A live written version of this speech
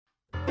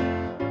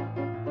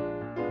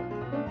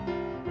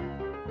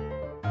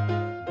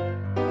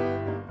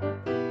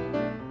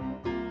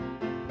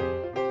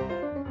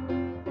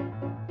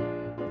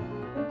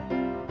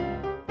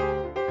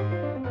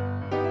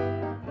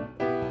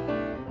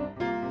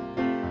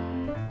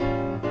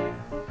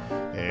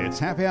It's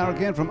Happy Hour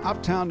again from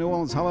Uptown New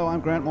Orleans. Hello, I'm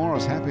Grant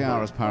Morris. Happy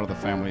Hour is part of the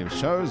family of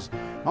shows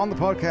on the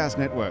podcast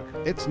network.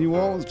 It's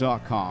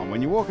neworleans.com.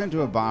 When you walk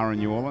into a bar in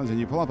New Orleans and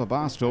you pull up a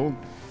bar stool,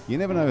 you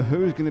never know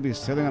who's going to be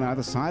sitting on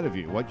either side of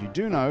you. What you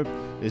do know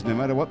is no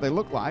matter what they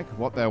look like,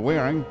 what they're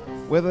wearing,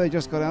 whether they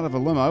just got out of a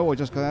limo or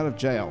just got out of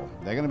jail,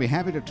 they're going to be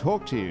happy to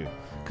talk to you.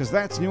 Because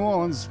that's New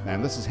Orleans,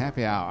 and this is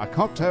Happy Hour, a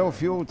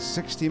cocktail-fueled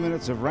 60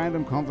 minutes of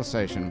random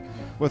conversation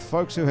with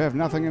folks who have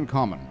nothing in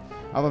common,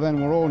 other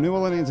than we're all New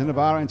Orleanians in a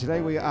bar, and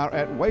today we are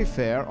at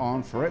Wayfair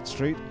on Ferret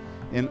Street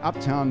in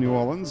Uptown New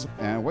Orleans.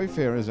 And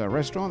Wayfair is a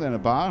restaurant and a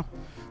bar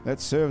that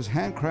serves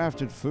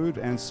handcrafted food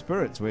and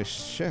spirits, where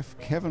Chef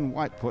Kevin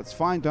White puts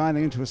fine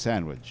dining into a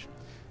sandwich,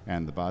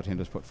 and the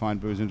bartenders put fine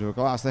booze into a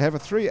glass. They have a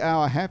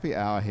 3-hour happy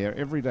hour here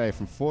every day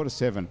from 4 to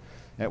 7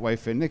 at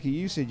Wayfair. Nikki,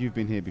 you said you've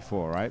been here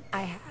before, right?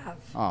 I have.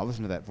 Oh,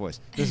 listen to that voice.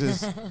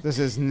 This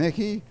is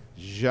Nikki,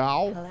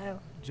 Zhao, Hello.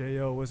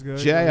 J.O., what's good?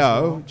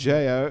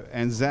 J.O.,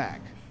 and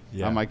Zach.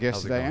 Yeah, My guest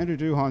how's it today. going? Andrew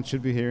Duhon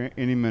should be here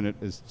any minute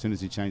as soon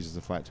as he changes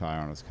the flat tire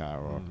on his car,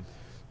 or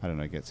I don't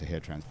know, gets a hair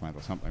transplant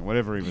or something,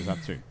 whatever he was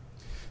up to.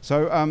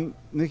 So,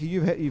 Nikki,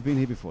 you've been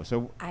here before.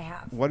 So, I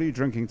have. what are you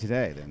drinking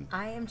today then?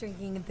 I am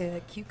drinking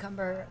the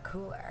cucumber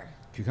cooler.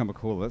 Cucumber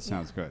cooler. That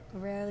sounds good.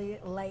 Really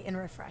light and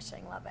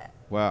refreshing. Love it.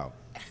 Wow,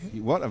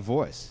 what a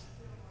voice!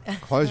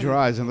 Close your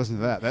eyes and listen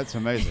to that. That's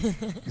amazing.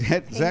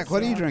 Zach,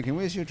 what are you you. drinking?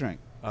 Where's your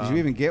drink? Did you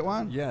even get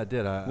one? Yeah, I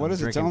did. What I'm is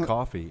it? drinking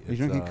coffee. You're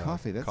drinking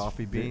coffee. That's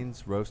coffee very-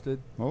 beans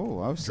roasted, Oh,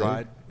 I was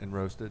dried and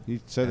roasted,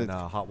 so and that-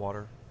 hot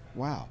water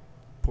Wow.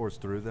 pours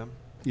through them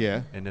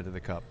Yeah, and into the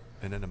cup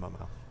and into my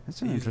mouth.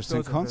 that's an You use a interesting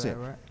filter for that, concept.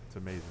 right? It's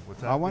amazing.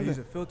 What's I that? wonder- You use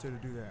a filter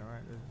to do that,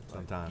 right? Like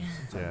Sometimes,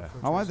 some yeah.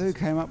 filter I wonder who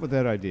system. came up with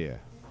that idea.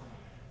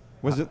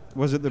 Was it the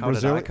how did I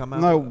Brazilians? come up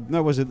No, with it?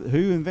 no. Was it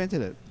who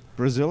invented it?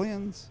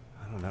 Brazilians?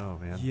 I don't know,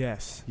 man.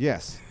 Yes.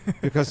 Yes,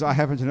 because I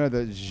happen to know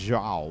that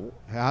João.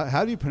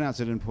 How do you pronounce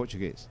it in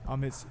Portuguese?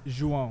 It's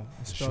João.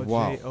 It's spelled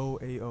João.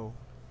 J-O-A-O.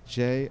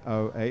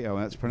 J-O-A-O,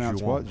 and that's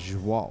pronounced João. what?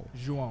 João.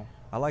 João.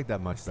 I like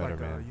that much It's better, like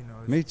man.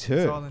 it's, Me too.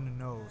 It's all in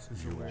the nose.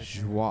 It's a weird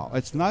thing. João.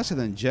 It's nicer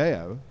than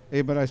J-O,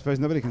 but I suppose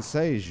nobody can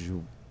say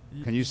João.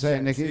 Can you say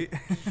it, Nikki?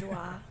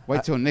 Joie.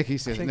 Wait till Nikki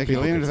says it. think Nikki,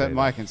 people lean can into that say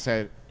mic that. and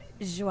say it.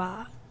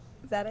 Joie.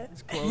 Is that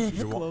it? Close. It's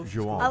João. close.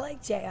 João. I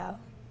like J.O.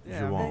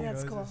 Yeah, João. I mean,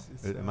 That's you know,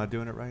 cool. Am I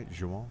doing it right?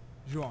 João?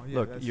 João, yeah.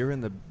 Look, that's- you're in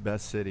the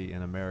best city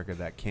in America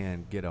that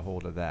can get a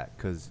hold of that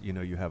because,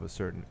 you have a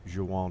certain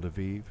João de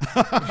vivre.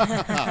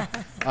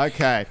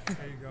 Okay. There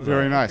you go.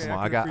 Very nice. Come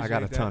on, can I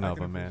got a appreciate ton that. of I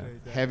can 'em, man.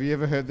 appreciate that. Have you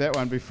ever heard that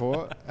one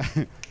before?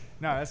 No,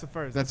 that's the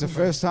first. That's the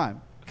first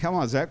time. Come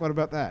on, Zach. What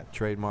about that?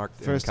 Trademarked.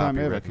 and First time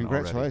ever. copywritten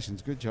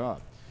Congratulations. Good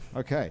job.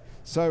 Okay.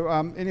 So,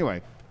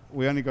 anyway,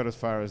 we only got as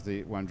far as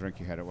the one drink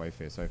you had at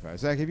Wayfair so far.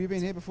 Zach, have you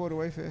been here before to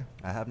Wayfair? already.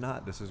 I have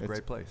not. This is a It's-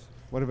 great place.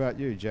 What about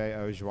you,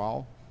 J.O.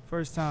 João?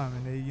 First time,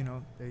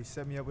 and they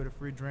set me up with a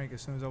free drink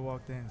as soon as I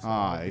walked in. So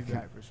Ah, I'll you be can-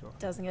 back for sure.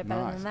 Doesn't get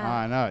better Nice. than that.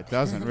 I know, it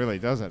doesn't, really,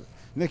 does it?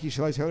 Nikki,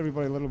 shall I tell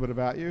everybody a little bit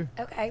about you?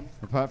 Okay.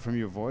 Apart from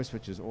your voice,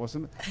 which is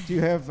awesome. Do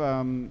you have,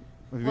 have you,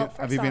 Well,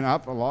 have you first been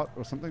off- up a lot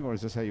or something, or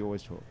is this how you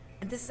always talk?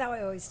 And this is how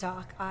I always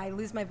talk. I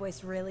lose my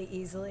voice really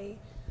easily.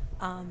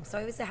 So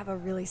I always have a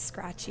really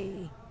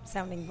scratchy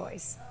sounding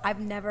voice. I've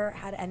never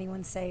had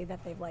anyone say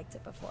that they've liked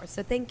it before.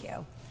 So thank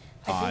you.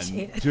 I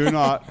appreciate it.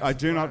 I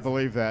do not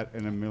believe that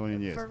in a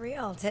million years. For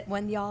real.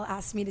 When y'all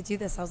asked me to do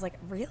this, I was like,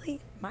 really?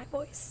 My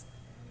voice?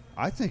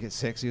 I think it's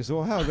sexy as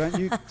all hell, don't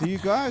you? Do you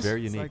guys?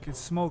 Very It's unique. like it's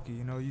smoky.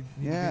 You need to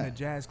be Yeah. in a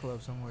jazz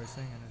club somewhere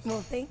singing. Or Well,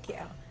 something. thank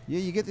you. Yeah,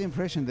 you get the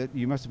impression that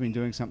you must have been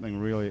doing something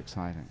really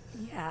exciting.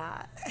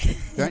 Yeah.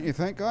 Don't you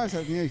think, guys?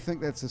 You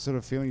think that's the sort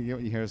of feeling you get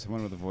when you hear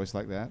someone with a voice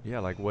like that? Yeah,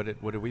 like what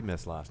did we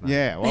miss last night?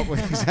 Yeah, well,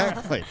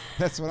 exactly.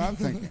 That's what I'm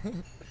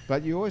thinking.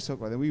 But you always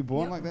talk like that. Were you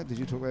born Yep. like that? Did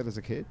you talk like that as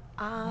a kid?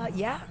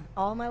 Yeah,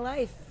 all my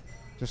life.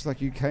 Just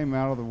like you came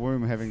out of the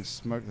womb having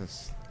smoked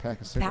this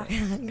pack of cigarettes.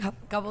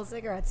 Couple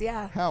cigarettes,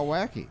 yeah. How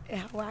wacky.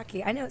 Yeah,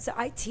 wacky. I know. So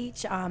I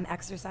teach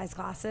exercise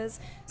classes,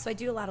 so I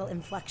do a lot of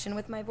inflection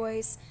with my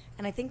voice,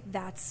 and I think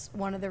that's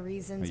one of the Oh,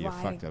 reasons you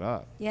why. fucked it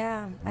up.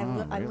 Yeah, I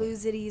Really?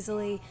 lose it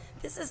easily.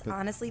 This is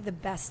honestly the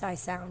best I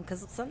sound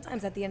because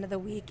sometimes at the end of the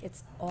week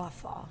it's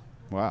awful.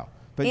 Wow.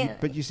 Yeah.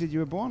 But you said you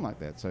were born like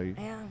that, so you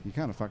Yeah.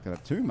 kind of fucked it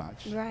up too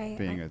much. Right.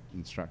 Being an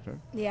instructor.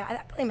 Yeah,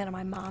 I blame it on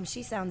my mom.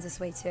 She sounds this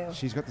way too.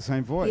 She's got the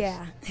same voice.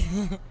 Yeah,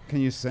 Can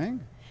you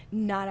sing?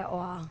 not at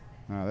all.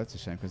 Oh, that's a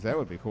shame, because that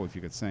would be cool if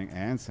you could sing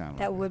and sound like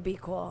That would be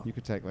cool, You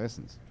could take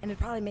lessons. and it'd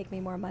probably make me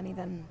more money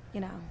than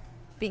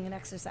being an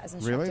exercise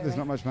instructor. Really? There's right?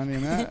 not much money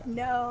in that?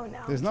 No.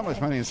 There's I'm not much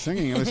kidding. money in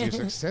singing unless you're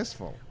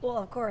successful. Well,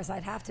 of course,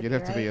 I'd have to. You'd be,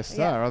 have to be right? a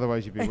star, Yeah.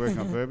 otherwise you'd be working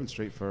on Bourbon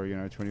Street for,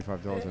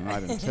 $25 a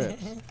night in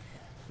tips.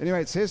 Anyway,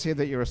 it says here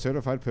that you're a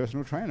certified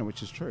personal trainer,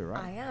 which is true,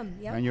 right? I am.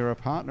 Yep. And you're a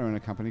partner in a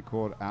company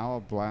called Our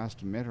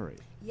Blast Metairie.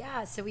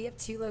 Yeah, so we have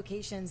 2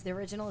 locations. The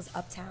original is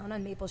uptown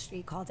on Maple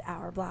Street called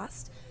Our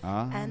Blast.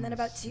 Ah, And then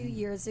about 2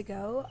 years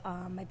ago,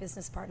 my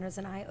business partners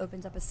and I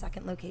opened up a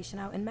second location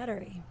out in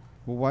Metairie.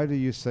 Well, why do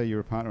you say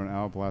you're a partner in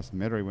Hour Blast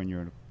Metairie when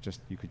you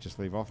could just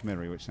leave off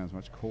Metairie, which sounds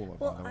much cooler?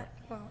 by the way.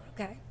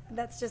 Okay.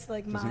 That's just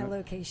like Doesn't my it?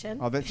 location.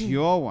 Oh, that's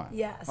your one.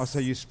 Yes. Oh, so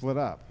you split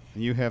up,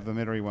 and you have the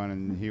Metairie one,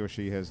 and he or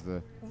she has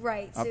the.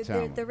 Right. So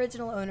Uptown. the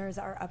original owners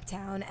are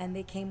Uptown, and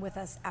they came with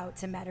us out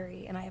to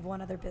Metairie, and I have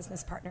one other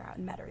business partner out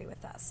in Metairie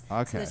with us.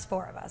 Okay. So there's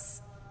 4 of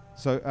us.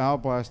 So Hour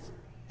Blast,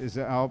 is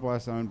the Hour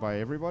Blast owned by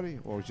everybody,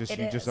 or just It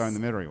you just is. own the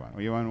Metairie one,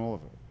 or you own all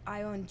of it?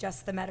 I own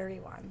just the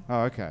Metairie one.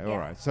 Oh, okay, all Yeah.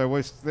 right. So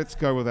let's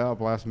go with Hour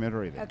Blast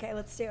Metairie then. Okay,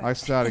 let's do it. I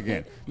start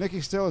again.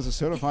 Nikki Still is a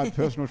certified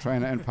personal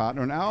trainer and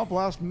partner in Hour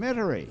Blast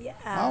Metairie. Yeah.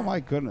 Oh my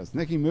goodness.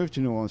 Nikki moved to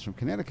New Orleans from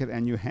Connecticut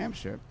and New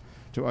Hampshire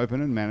to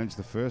open and manage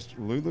the first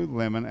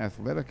Lululemon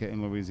Athletica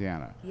in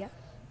Louisiana, Yep.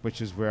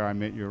 which is where I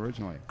met you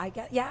originally.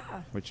 Yeah.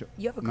 Which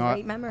You have a no,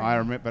 great memory. I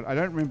remember, but I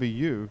don't remember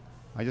you.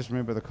 I just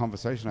remember the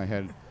conversation I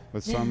had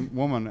with some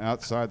woman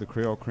outside the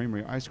Creole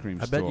Creamery ice cream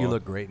I store. bet you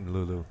look great in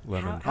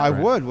Lululemon. How- I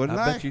Brent. would, wouldn't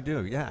I? bet you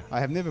do. Yeah. I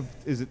have never.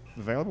 Is it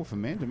available for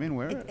men? Do men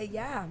wear it?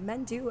 Yeah,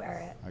 men do wear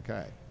it.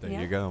 Okay. There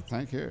Yeah. you go.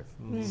 Thank you,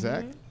 Mm-hmm.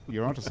 Zach.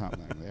 You're onto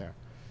something there.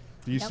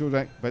 Do you Yep. still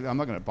don't? But I'm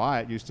not going to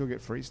buy it. You still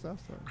get free stuff.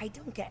 Though? I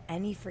don't get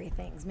any free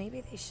things. Maybe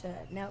they should.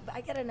 No, but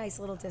I get a nice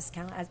little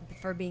discount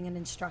for being an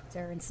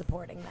instructor and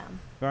supporting them.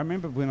 But I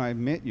remember when I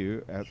met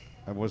you.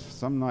 It was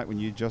some night when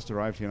you just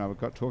arrived here, and I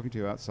got talking to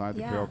you outside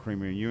the Yeah. Creole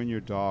Creamery, and you and your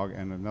dog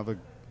and another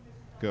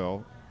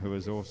girl who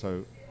has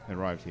also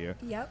arrived here.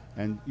 Yep.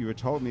 And you had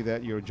told me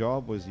that your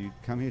job was you'd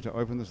come here to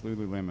open this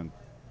Lululemon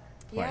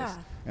place. Yeah.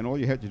 And all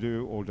you had to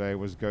do all day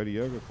was go to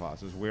yoga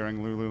classes wearing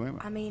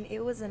Lululemon. I mean,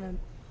 it was an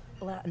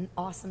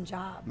awesome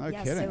job. No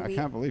Yeah, kidding. so I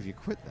can't believe you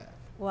quit that.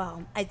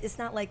 Well, it's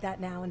not like that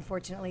now,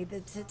 unfortunately.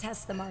 To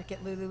test the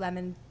market,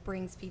 Lululemon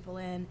brings people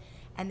in,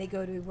 and they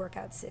go to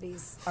workout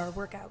cities or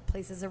workout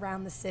places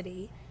around the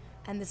city,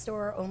 and the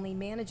store only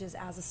manages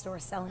as a store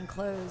selling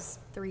clothes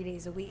 3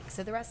 days a week.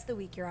 So the rest of the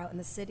week, you're out in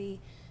the city,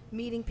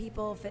 meeting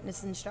people,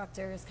 fitness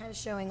instructors, kind of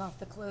showing off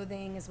the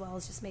clothing, as well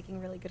as just making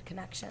really good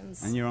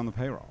connections. And you're on the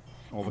payroll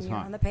all And the you're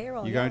time. on the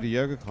payroll. You're yeah. going to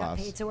yoga Got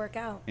class paid to work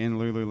out. in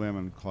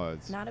Lululemon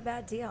clothes. Not a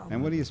bad deal.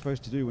 And what are you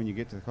supposed to do when you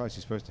get to the class?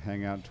 You're supposed to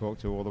hang out and talk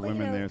to all the Well, you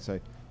women know- there and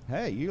say,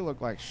 "Hey, you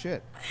look like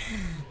shit.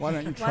 Why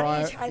don't you Why try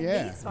don't it?" you try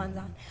Yeah. these ones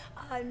on?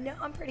 No,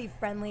 I'm pretty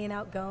friendly and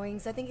outgoing,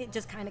 so I think it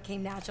just kind of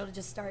came natural to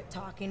just start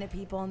talking to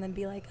people and then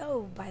be like,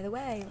 oh, by the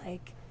way,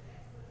 like,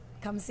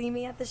 come see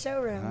me at the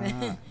showroom.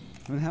 Ah.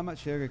 I mean, how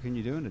much yoga can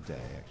you do in a day,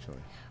 actually?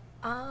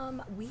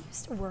 We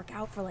used to work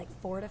out for like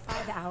 4 to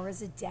 5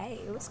 hours a day.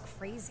 It was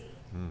crazy.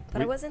 Hmm.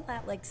 But I wasn't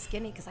that like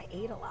skinny because I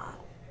ate a lot.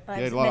 But I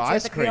You had just a lot of met you at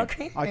ice the cream.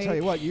 Creole I tell Creamery.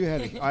 you what, you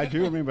had. I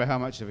do remember how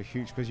much of a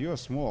huge, because you're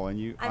small, and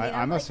you. I mean,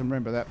 I I'm must like-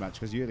 remember that much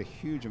because you had a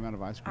huge amount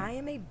of ice cream. I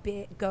am a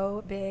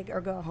go big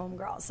or go home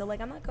girl. So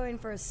like I'm not going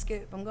for a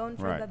scoop. I'm going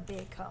for Right. the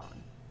big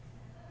cone.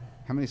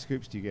 How many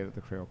scoops do you get at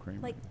the Creole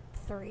Creamery? Like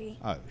 3.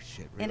 Oh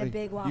shit! Really? And a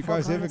big waffle You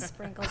guys cone ever? with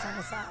sprinkles on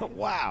the side.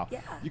 Wow.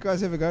 Yeah. You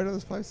guys ever go to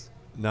this place?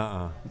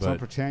 Nuh-uh. It's on But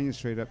Britannia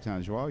Street,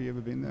 Uptown. Joel, you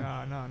ever been there?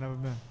 No, never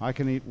been. I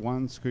can eat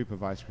 1 scoop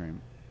of ice cream.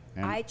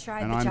 And, I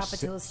tried and the I'm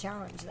Chapatoulas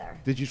challenge there.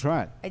 Did you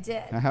try it? I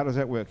did. Now, how does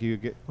that work? You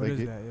get. What they is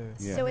get- that?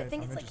 Yeah. So I I'm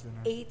think it's like interested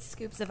in that. 8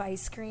 scoops of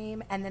ice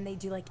cream, and then they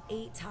do like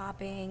 8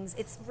 toppings.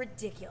 It's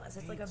ridiculous.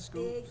 It's like a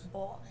big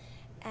bowl.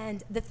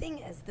 And the thing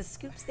is, the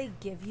scoops they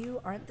give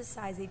you aren't the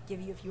size they'd give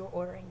you if you were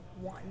ordering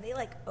 1. They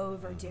like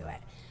overdo it.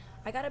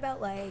 I got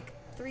about like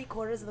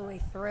 3/4 of the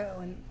way through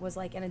and was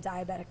like in a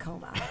diabetic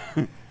coma.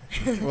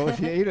 Well, if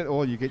you eat it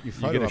all, you get your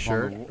photo get a up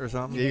shirt on the wall. or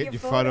something? You You get get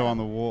your your photo photo. on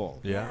the wall.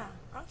 Yeah.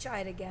 I'll try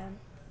it again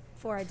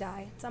before I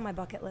die. It's on my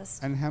bucket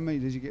list. And how many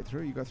did you get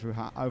through? You got through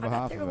over I got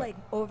half through of it. like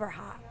over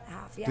half.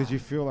 Yeah. Did you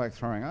feel like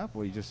throwing up,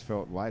 or you just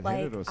felt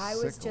lightheaded, Like or I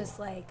sick? was or- just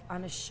like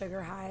on a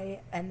sugar high,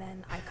 and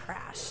then I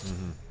crashed.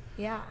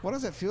 Yeah. What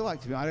does it feel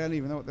like to me? I don't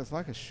even know what that's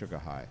like, a sugar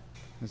high.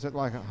 Is it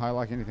like a high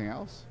like anything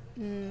else?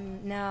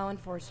 No,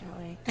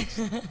 unfortunately.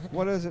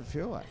 What does it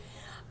feel like?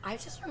 I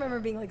just remember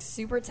being like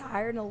super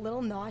tired and a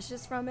little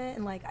nauseous from it,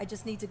 and like I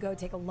just need to go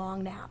take a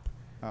long nap.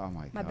 Oh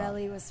my god. My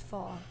belly was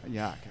full,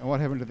 Yuck. And what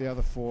happened to the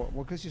other 4?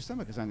 Well, because your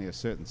stomach is only a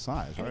certain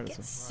size, and right? it It's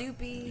gets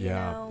soupy.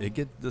 Yeah. You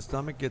know? The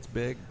stomach gets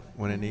big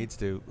when it needs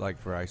to, like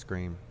for ice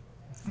cream.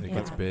 It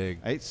gets Yeah. big.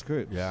 8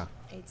 scoops. Yeah.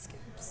 8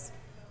 scoops.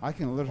 I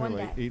can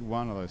literally day. eat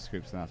 1 of those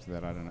scoops, and after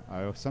that, I don't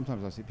know.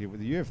 Sometimes I see people.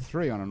 You have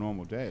 3 on a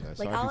normal day, though,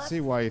 so Like, I I'll can have- see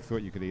why you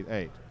thought you could eat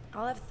 8.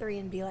 I'll have 3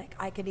 and be like,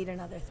 I could eat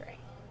another 3.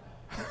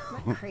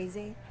 Isn't that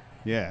crazy?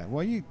 Yeah.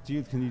 Well, can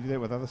you do that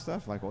with other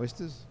stuff like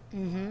oysters?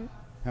 Mm-hmm.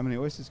 How many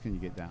oysters can you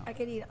get down? I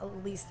could eat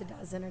at least a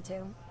dozen or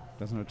 2.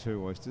 Dozen or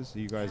 2 oysters. Are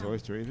you guys Yeah.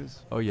 oyster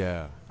eaters? Oh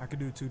yeah. I could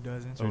do 2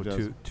 dozen. Two Oh,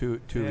 dozen. too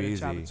They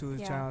easy. had a Chapatoulas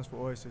Yeah. challenge for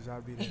oysters.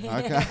 I'd be there.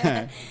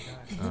 Okay.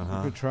 You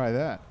Uh-huh. could try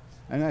that.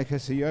 And okay,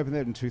 so you opened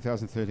that in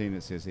 2013.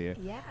 It says here.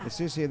 Yeah. It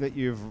says here that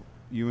you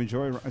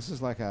enjoy. This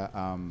is like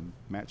a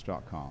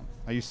Match.com.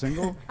 Are you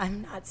single?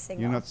 I'm not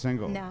single. You're not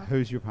single. No.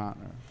 Who's your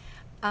partner?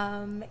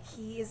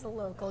 He is a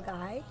local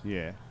guy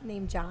Yeah.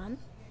 named John.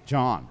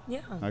 John.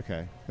 Yeah.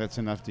 Okay, that's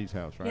enough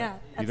details, right? Yeah, You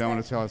that's don't want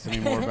it. to tell us any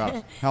more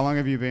about how long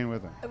have you been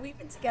with him? We've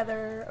been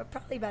together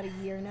probably about a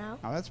year now.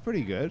 Oh, that's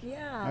pretty good.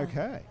 Yeah.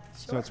 Okay.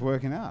 So Sure. it's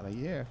working out a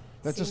year.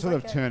 That's a Seems sort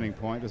like of it. turning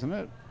point, isn't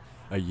it?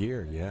 A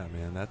year, yeah,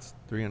 man. That's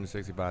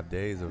 365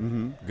 days of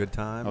good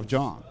times. Of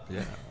John.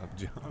 Yeah, of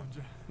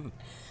John.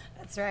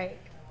 That's right.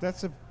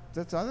 That's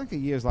I think a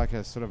year is like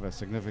a sort of a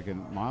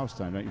significant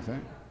milestone, don't you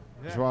think?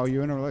 Yeah. Joel, are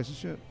you in a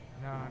relationship?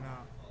 No,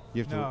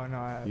 You have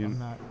no, you- I'm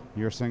not.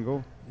 You're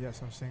single?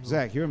 Yes, I'm single.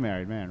 Zach, you're a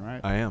married man, right?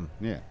 I am.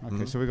 Yeah. Okay,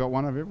 Mhm. so we got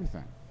one of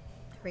everything.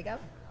 Here we go.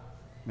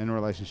 In a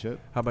relationship.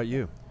 How about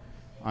you?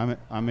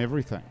 I'm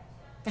everything.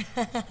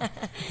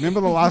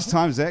 Remember the last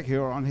time, Zach, you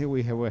were on here,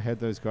 we had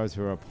those guys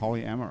who are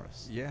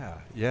polyamorous. Yeah,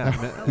 yeah.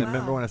 Oh,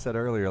 Remember wow. when I said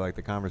earlier, like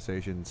the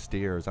conversation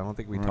steers? I don't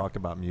think we Right. talked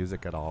about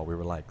music at all. We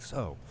were like,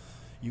 so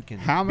you can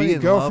How be many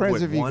in love girlfriends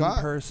with have you one got?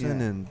 person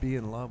Yeah. and be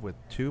in love with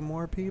two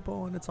more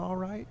people, and it's all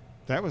right.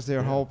 That was their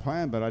Yeah. whole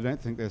plan, but I don't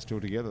think they're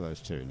still together, those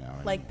two now.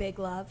 Like Big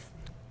Love.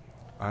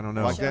 I don't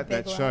know. Like Show that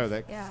Big show, Love,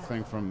 that yeah.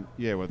 thing from,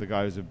 where the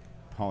guy who's a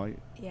poly,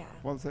 Yeah.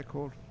 what's that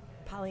called?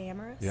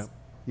 Polyamorous. Yep.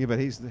 Yeah, but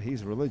he's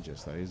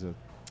religious, though. He's a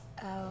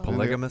Oh.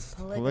 Polygamist.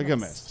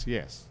 polygamist,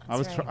 yes.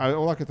 That's right.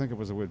 All I could think of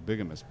was the word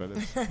bigamist, but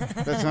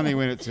that's only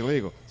when it's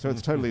illegal. So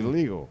it's totally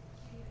legal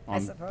I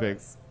on Big.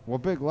 suppose. Well,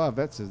 Big Love,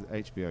 that's an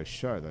HBO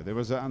show, though. There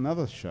was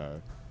another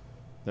show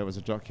that was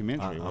a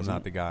documentary. I'm wasn't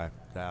not it? the guy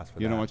to ask for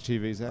You that. don't watch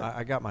TV, Zach?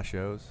 I got my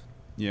shows.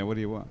 Yeah, what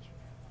do you watch?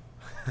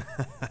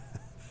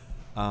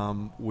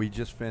 We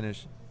just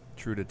finished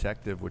True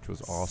Detective, which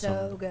was awesome.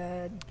 So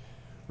good.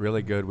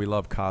 Really good. We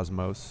love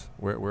Cosmos.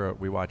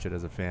 We watch it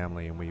as a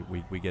family, and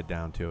we get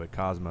down to it.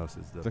 Cosmos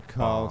is the The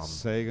Carl bomb.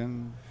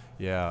 Sagan.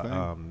 Yeah,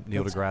 thing?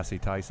 Neil That's-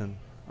 deGrasse Tyson.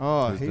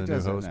 Oh, who's he the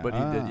does new it host, now. but he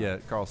Ah. did. Yeah,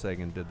 Carl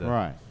Sagan did the.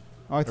 Right.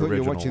 Oh, I thought you were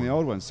original watching the one.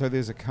 old one. So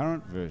there's a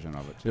current version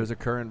of it, too. There's a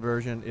current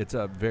version. It's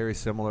very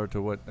similar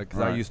to what, because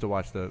I Right. used to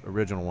watch the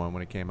original one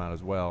when it came out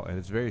as well, and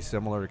it's very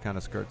similar. It kind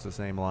of skirts the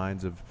same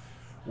lines of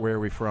where are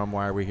we from,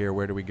 why are we here,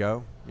 where do we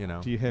go? You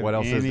know, Do you have what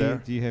else is there?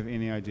 Do you have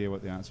any idea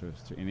what the answer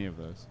is to any of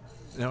those?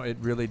 No, it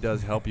really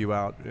does help you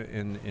out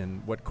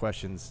in what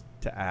questions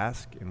to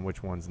ask and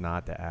which ones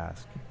not to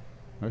ask,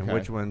 and Okay.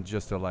 which ones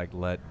just to like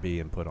let be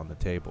and put on the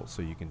table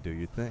so you can do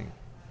your thing.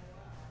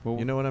 Well,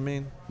 You know what I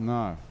mean?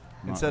 No.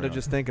 not Instead of really.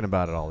 just thinking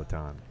about it all the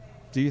time.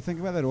 Do you think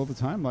about that all the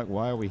time? Like,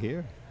 why are we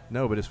here?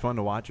 No, but it's fun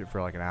to watch it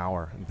for like an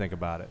hour and think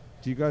about it.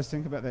 Do you guys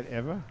think about that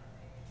ever?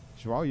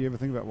 Joel, you ever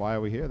think about why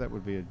are we here? That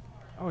would be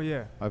Oh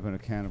yeah, open a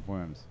can of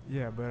worms.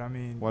 yeah, but I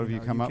mean, What have you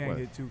come up can't with?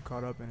 get too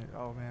caught up in it.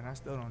 Oh man, I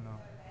still don't know.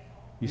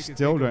 You could still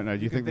think don't of- know.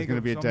 Do you could think there's going to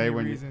of be a so day many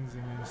when you... reasons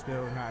and then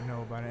still not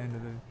know by the end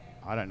of the.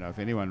 I don't know if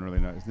anyone really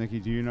knows. Nikki,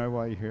 do you know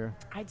why you're here?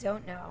 I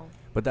don't know.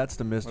 But that's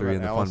the mystery about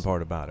and the Allison? fun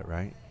part about it,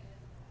 right?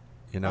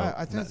 You know,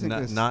 I don't think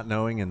this- not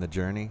knowing in the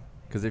journey.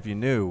 Because if you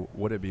knew,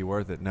 would it be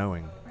worth it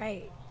knowing?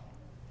 Right.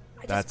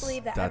 I That's- just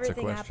believe that that's a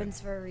everything question.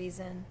 happens for a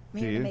reason. I'm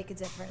Do here you? to make a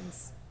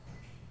difference.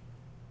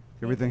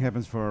 Everything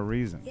happens for a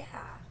reason. Yeah.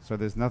 So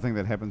there's nothing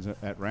that happens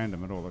at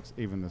random at all.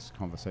 Even this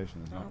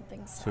conversation is I not. don't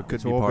think so. So it could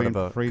It's be all part been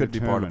of a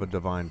predetermined.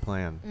 divine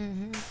plan.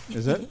 Mm-hmm.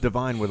 Is it?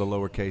 Divine with a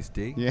lowercase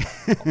d Yeah.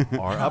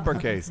 or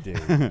uppercase d,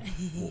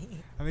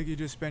 I think you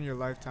just spend your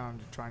lifetime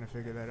trying to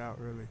figure that out,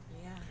 really.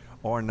 Yeah.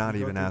 or not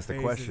You go even through ask the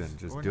phases, question,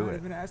 just or do not it.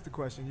 even ask the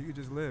question. You could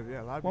just live.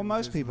 Yeah, a lot of Well, people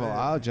most just people live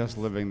are and just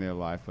living their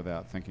life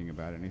without thinking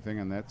about anything,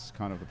 and that's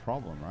kind of the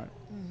problem, right?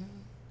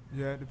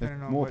 Yeah, If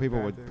depending on more what people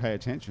path would they're- pay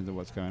attention to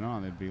what's going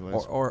on, there'd be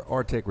less.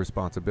 Or take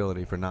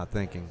responsibility for not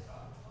thinking.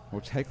 Or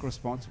take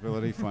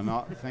responsibility for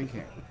not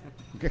thinking.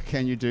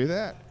 Can you do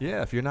that?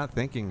 Yeah, if you're not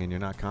thinking and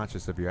you're not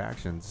conscious of your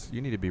actions,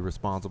 you need to be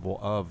responsible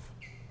of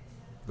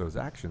those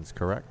actions,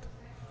 correct?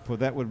 Well,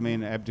 that would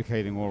mean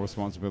abdicating all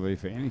responsibility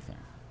for anything.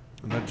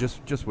 Not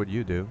just what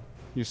you do.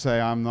 You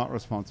say, I'm not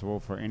responsible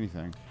for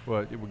anything.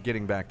 Well, we're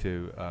getting back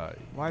to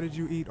Why did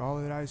you eat all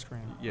of that ice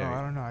cream? Yeah. Oh,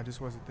 I don't know. I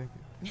just wasn't thinking.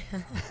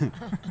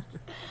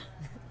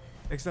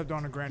 Except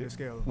on a grander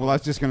scale. Well, I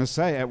was just going to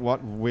say,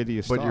 where do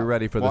you start? but you're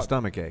ready for the What-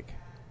 stomach ache.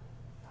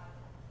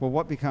 Well,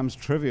 what becomes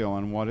trivial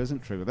and what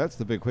isn't trivial? That's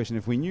the big question.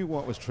 If we knew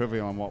what was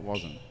trivial and what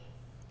wasn't,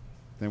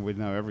 then we'd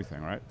know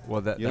everything, right?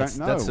 Well, You that's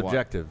don't know what-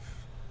 subjective,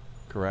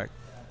 correct?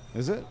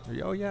 Is it?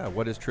 Oh yeah,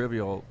 what is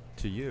trivial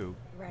to you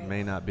Right.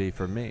 may not be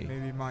for me.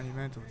 Maybe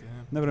monumental to him.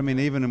 No, but I mean,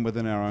 even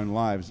within our own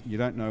lives, you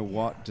don't know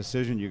what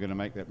decision you're going to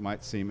make that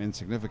might seem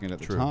insignificant at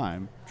the True.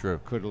 time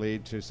True. could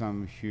lead to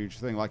some huge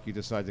thing. Like you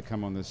decide to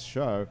come on this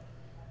show,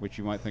 which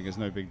you might think is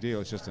no big deal.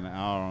 It's just an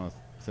hour on a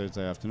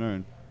Thursday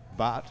afternoon.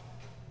 But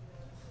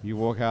you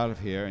walk out of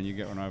here and you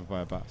get run over by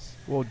a bus.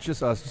 Well,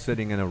 just us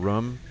sitting in a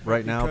room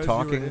right now Because you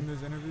were talking. in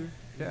this interview, you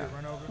Yeah. get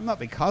run over? Not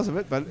because of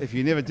it, but if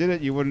you never did it,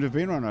 you wouldn't have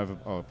been run over.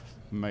 Oh,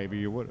 maybe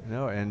you would have.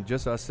 No, and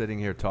just us sitting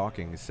here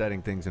talking,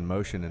 setting things in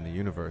motion in the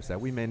universe that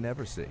we may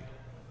never see.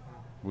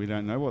 We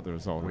don't know what the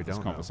result We of this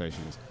don't know.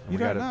 conversation is. And You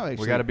we don't gotta, know,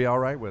 actually. We got to be all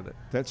right with it.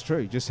 That's true.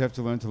 You just have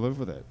to learn to live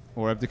with it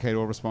or abdicate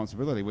all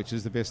responsibility, which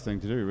is the best thing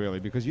to do, really,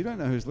 because you don't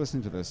know who's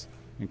listening to this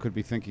and could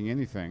be thinking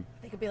anything.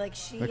 They could be like,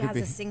 she That could has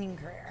be- a singing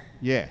career.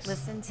 Yes.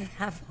 Listen to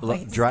that Look,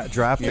 voice.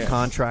 draft Yes. the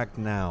contract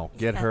now.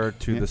 Get her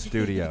to the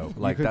studio.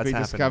 Like you could that's be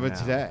happening discovered now.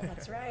 today.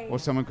 That's right. Or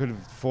someone could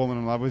have fallen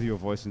in love with your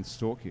voice and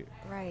stalk you.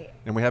 Right.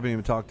 And we haven't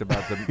even talked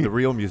about the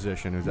real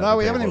musician who's at No, the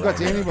we haven't even table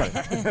got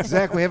to there. anybody.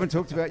 Zach, we haven't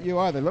talked about you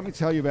either. Let me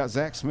tell you about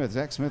Zach Smith.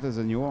 Zach Smith is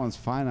a New Orleans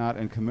fine art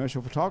and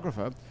commercial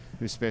photographer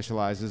who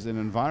specializes in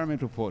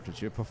environmental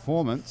portraiture,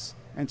 performance,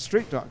 and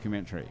street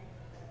documentary.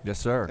 Yes,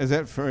 sir. Is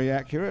that very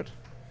accurate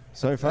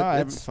so far? I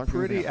haven't It's fucking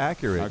pretty looked it up.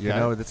 accurate. You Okay.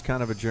 know, it's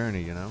kind of a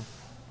journey, you know.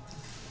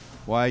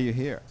 Why are you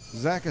here?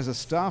 Zach is a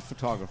staff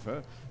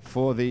photographer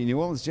for the New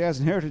Orleans Jazz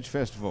and Heritage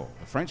Festival,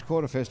 the French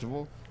Quarter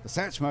Festival, the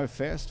Satchmo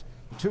Fest,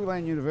 the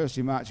Tulane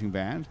University Marching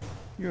Band.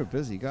 You're a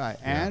busy guy.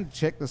 Yeah. And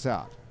check this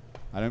out.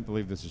 I don't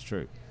believe this is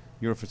true.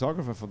 You're a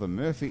photographer for the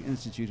Murphy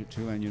Institute at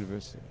Tulane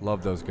University.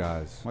 Love those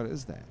guys. What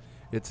is that?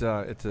 It's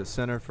a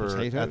Center for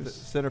Potatoes?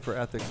 Center for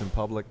Ethics and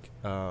Public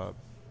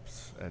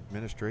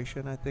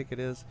Administration, I think it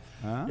is.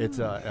 Ah.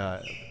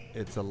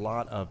 It's a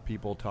lot of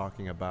people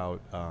talking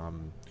about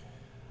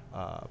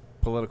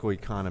political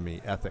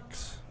economy,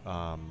 ethics.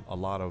 A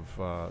lot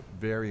of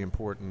very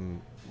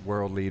important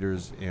world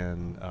leaders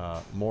in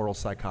moral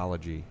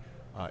psychology.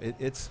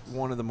 It's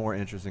one of the more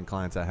interesting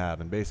clients I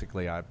have, and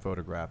basically I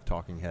photograph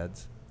talking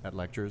heads at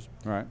lectures,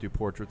 Right. do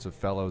portraits of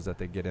fellows that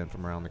they get in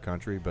from around the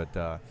country,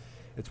 but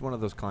it's one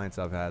of those clients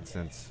I've had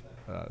since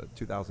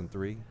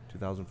 2003,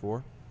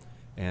 2004,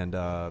 and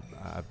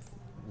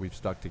we've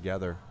stuck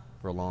together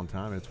for a long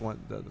time. It's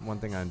one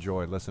thing I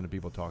enjoy, listening to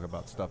people talk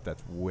about stuff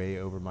that's way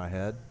over my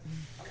head,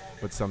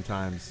 but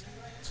sometimes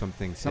some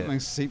things hit. Something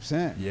seeps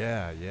in.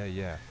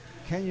 Yeah.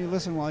 Can you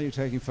listen while you're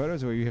taking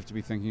photos, or you have to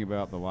be thinking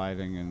about the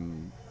lighting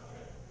and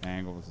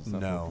angles and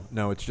stuff?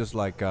 No, it's just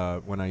like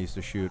when I used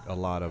to shoot a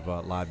lot of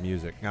live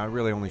music. Now I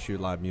really only shoot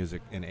live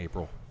music in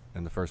April,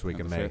 in the first week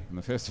In of the May. in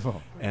the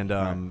festival. And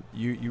Right.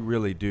 you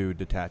really do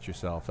detach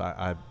yourself.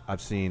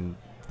 I've seen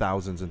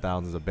thousands and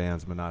thousands of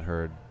bands but not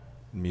heard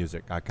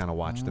music. I kind of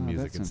watch the Ah,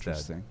 music that's instead.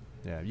 interesting.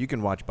 Yeah, you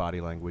can watch body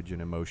language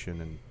and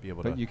emotion and be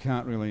able But to. you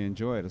can't really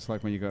enjoy it. It's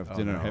like when you go for Oh,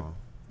 dinner and no. have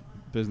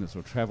business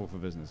or travel for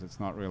business. It's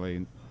not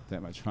really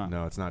that much fun.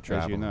 No, it's not As you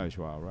traveling. know,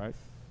 Joao, right?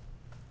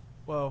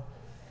 Well,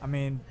 I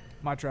mean,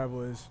 my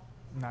travel is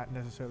not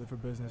necessarily for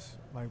business.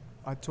 Like,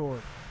 I tour.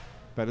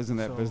 But isn't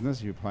that So-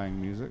 business? You're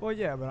playing music? Well,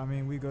 yeah, but I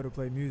mean, we go to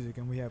play music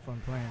and we have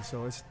fun playing.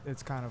 So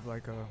it's kind of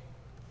like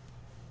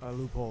a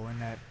loophole in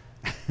that.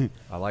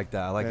 I like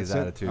that. I like his That's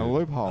it. attitude. A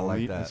loophole. I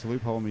like It's that. a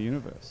loophole in the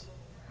universe.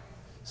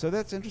 So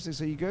that's interesting.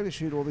 So you go to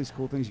shoot all these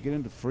cool things. You get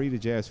into Free to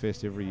Jazz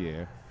Fest every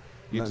year.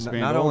 You get to spend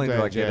Not all only day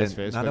do I at get Jazz in,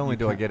 Fest, not but only you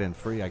do I can't- get in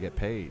free, I get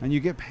paid. and you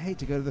get paid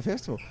to go to the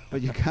festival,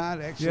 but you can't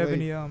Do actually.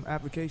 you have any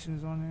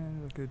applications on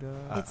there that could?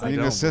 It's I like need an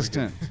don't.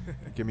 assistant.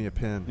 Give me a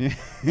pin. Yeah.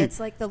 It's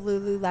like the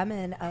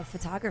Lululemon of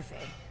photography.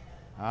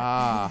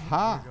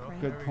 Aha. There we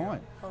Good go. There we go.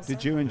 point. Full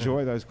Did you circle.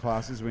 enjoy those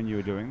classes when you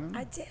were doing them?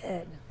 I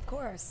did, of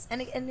course.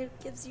 And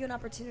it gives you an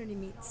opportunity to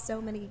meet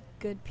so many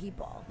good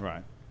people.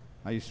 Right.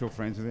 Are you still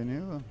friends with any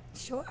of them?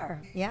 Sure.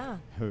 Yeah.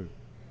 Who?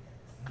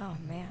 Oh,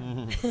 Mm-hmm.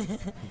 man.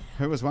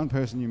 Who was one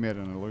person you met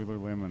in a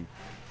Lululemon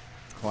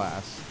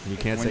class? You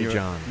can't when say you were-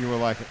 John. You were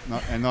like,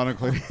 not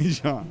including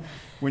John,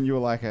 when you were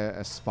like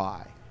a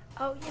spy.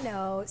 Oh, you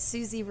know,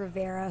 Susie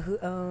Rivera, who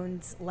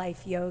owns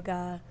Life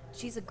Yoga.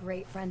 She's a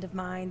great friend of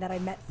mine that I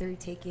met through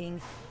taking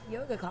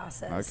yoga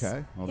classes.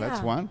 Okay. Well, that's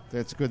Yeah. one.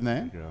 That's a good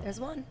name. Yeah. There's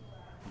one.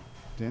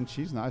 Then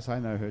she's nice. I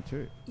know her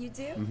too. You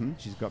do? Hmm.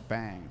 She's got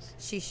bangs.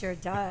 She sure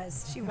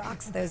does. She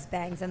rocks those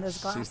bangs and those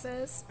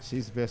glasses.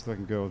 She's the best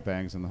looking girl with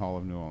bangs in the whole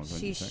of New Orleans. wouldn't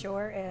She you think?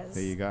 sure is.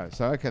 There you go.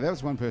 So, okay, that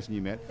was one person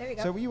you met. There you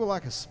go. So you were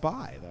like a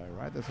spy, though,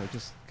 right? That's what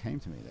just came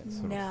to me. That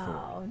sort of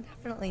thought. No,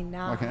 definitely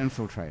not. Like an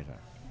infiltrator.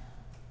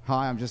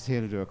 Hi, I'm just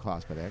here to do a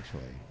class, but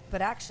actually,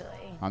 But actually,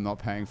 I'm not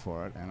paying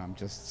for it, and I'm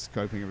just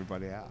scoping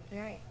everybody out.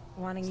 right,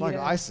 wanting It's you like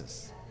to.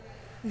 ISIS.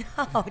 No,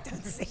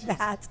 don't say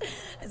that.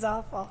 It's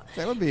awful.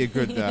 That would be a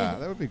good. That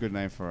would be a good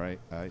name for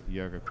a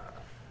yoga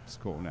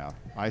school now.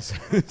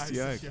 ISIS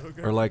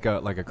yoga. Or like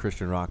a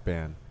Christian rock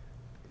band.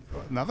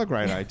 Another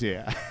great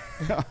idea.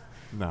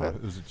 No,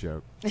 it was a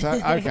joke. So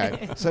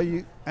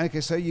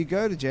so you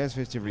go to Jazz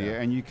Fest every year,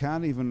 and you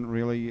can't even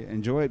really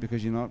enjoy it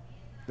because you're not.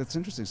 That's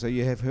interesting. So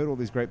you have heard all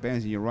these great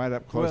bands, and you're right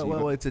up close. and you've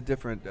Well, got- it's a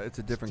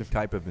different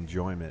type of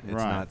enjoyment. It's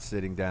Right. not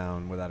sitting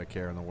down without a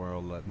care in the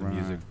world, letting the Right.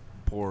 music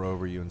pour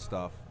over you and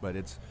stuff. But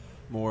it's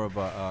more of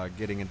a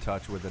getting in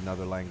touch with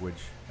another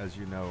language, as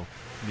you know,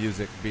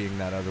 music being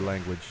that other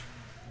language.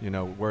 You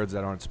know, words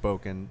that aren't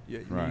spoken.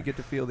 You Right. get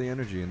to feel the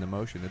energy and the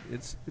emotion.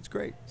 It's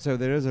great. So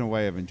there is a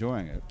way of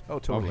enjoying it. Oh,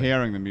 Of totally.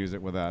 hearing the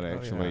music without Oh,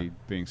 actually yeah.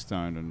 being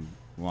stoned and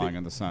lying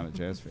in the sun at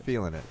Jazz Fest.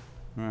 Feeling it.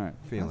 Right.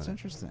 Feeling That's it.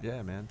 interesting.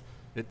 Yeah, man.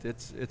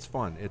 It's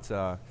fun. It's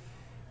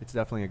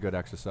definitely a good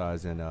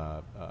exercise in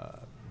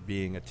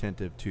being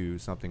attentive to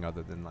something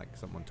other than like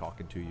someone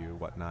talking to you or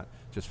whatnot.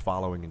 Just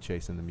following and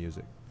chasing the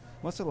music.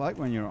 What's it like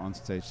when you're on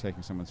stage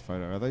taking someone's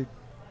photo? Are they,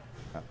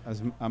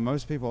 are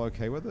most people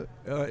okay with it?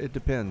 It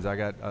depends. I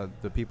got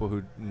the people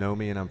who know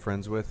me and I'm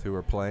friends with who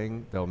are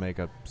playing. They'll make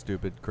a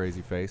stupid,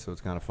 crazy face, so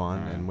it's kind of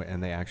fun,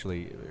 and they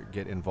actually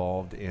get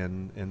involved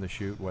in the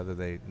shoot, whether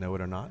they know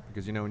it or not.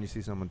 Because when you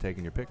see someone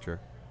taking your picture,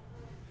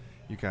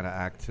 you kind of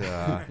act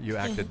you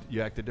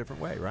act a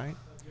different way, right?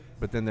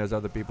 But then there's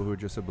other people who are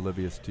just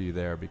oblivious to you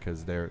there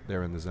because they're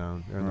in the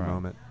zone, they're in the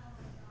moment.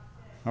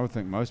 I would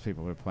think most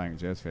people who are playing at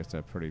Jazz Fest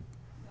are pretty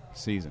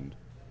seasoned.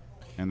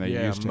 And they're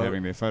used to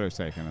having their photos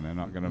taken, and they're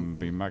not going to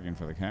be mugging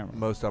for the camera.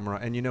 Most of them are.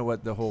 And you know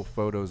what? The whole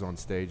photos on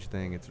stage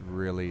thing, it's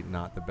really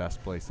not the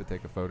best place to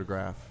take a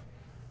photograph.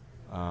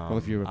 Well,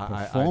 if you're a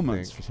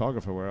performance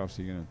photographer, where else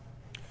are you going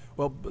to?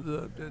 Well,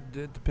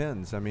 it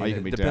depends. I mean,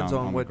 it depends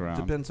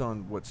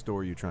on what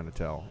story you're trying to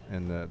tell.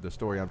 And the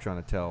story I'm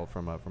trying to tell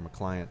from a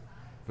client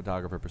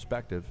photographer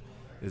perspective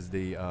is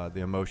the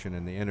emotion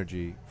and the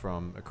energy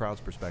from a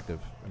crowd's perspective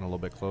and a little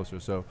bit closer.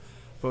 So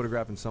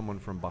photographing someone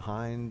from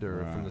behind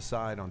or from the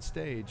side on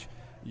stage,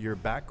 your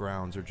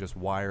backgrounds are just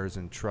wires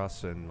and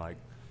truss and like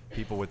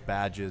people with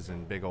badges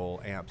and big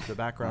old amps. The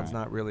background's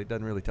doesn't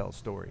really tell a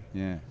story.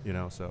 Yeah.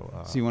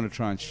 So you want to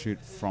try and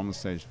shoot from the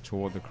stage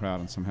toward the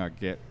crowd and somehow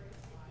get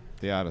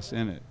the artist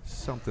in it.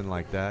 Something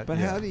like that. But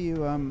how do you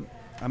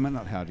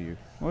not how do you?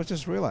 Well, I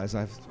just realized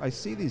I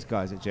see these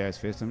guys at Jazz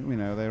Fest, and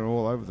they're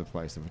all over the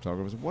place. The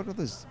photographers.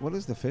 What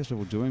is the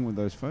festival doing with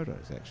those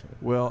photos? Actually,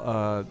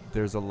 well,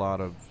 there's a lot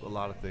of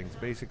things.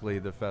 Basically,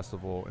 the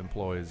festival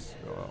employs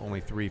only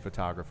 3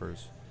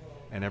 photographers,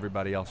 and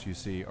everybody else you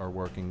see are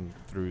working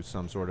through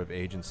some sort of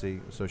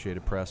agency,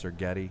 Associated Press or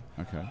Getty,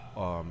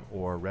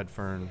 or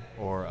Redfern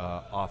or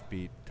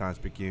Offbeat,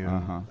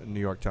 Times-Picayune,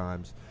 New York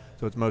Times.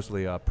 So it's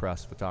mostly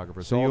press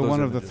photographers. So you're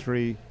one of the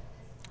 3.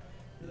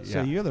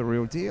 So you're the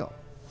real deal.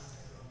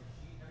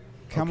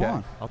 Come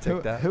on. I'll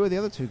take that. Who are the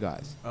other 2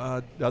 guys?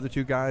 The other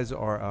 2 guys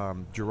are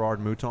Gerard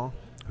Mouton,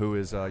 who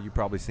is, you've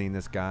probably seen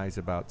this guy. He's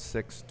about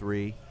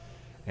 6'3",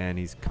 and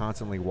he's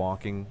constantly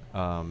walking.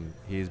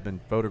 He's been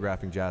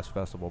photographing Jazz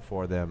Festival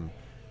for them,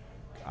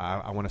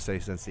 I want to say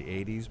since the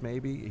 80s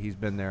maybe. He's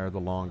been there the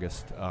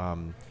longest.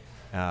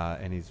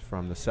 And he's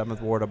from the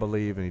 7th Ward, I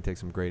believe, and he takes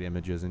some great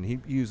images. And he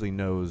usually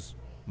knows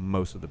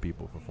most of the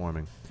people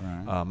performing.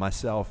 Right.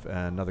 Myself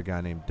and another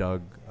guy named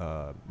Doug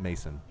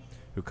Mason,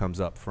 who comes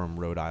up from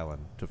Rhode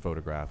Island to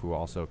photograph, who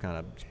also kind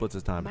of splits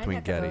his time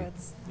between Getty.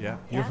 Yeah.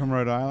 You're from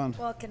Rhode Island?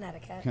 Well,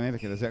 Connecticut.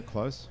 Connecticut, is that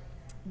close?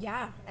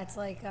 Yeah, it's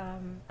like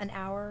an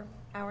hour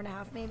and a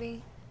half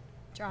maybe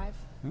drive.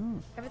 Oh.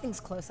 Everything's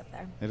close up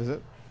there. Is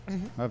it?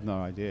 Mm-hmm. I have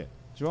no idea.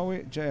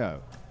 J.O.,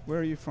 where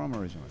are you from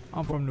originally?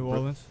 I'm from New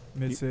Orleans,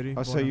 Mid-City.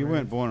 So you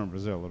weren't born in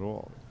Brazil at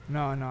all?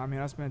 No. I mean,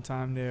 I spent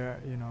time there,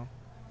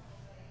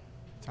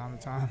 time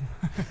to time.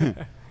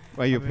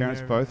 Were your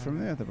parents both from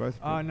there? They're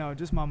both? No,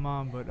 just my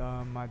mom. But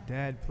my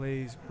dad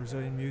plays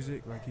Brazilian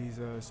music. Like, he's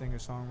a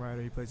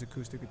singer-songwriter. He plays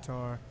acoustic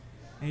guitar.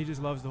 And he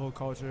just loves the whole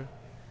culture.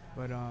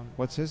 But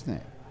what's his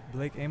name?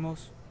 Blake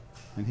Amos.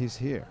 And he's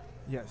here?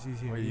 Yes, he's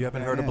here. Well, you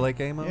haven't heard of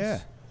Blake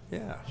Amos?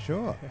 Yeah.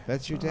 Sure.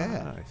 That's your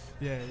dad. Nice.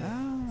 Yeah.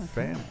 Oh,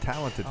 okay.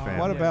 Talented family.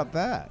 What about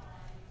that?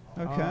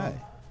 Okay.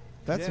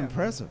 That's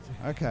impressive.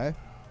 Okay.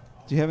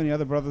 Do you have any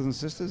other brothers and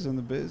sisters in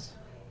the biz?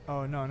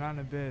 Oh, no, not in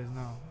the biz,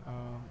 no.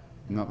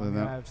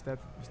 I have step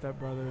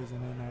brothers,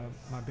 and then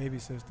my baby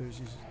sister,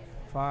 she's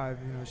 5.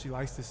 She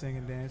likes to sing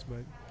and dance, but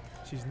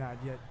she's not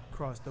yet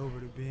crossed over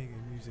to being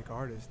a music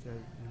artist.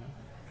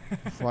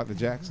 It's like the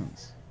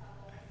Jacksons.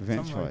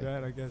 Eventually. Something like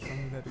that, I guess,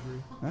 something to that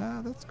degree.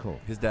 Ah, that's cool.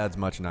 His dad's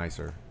much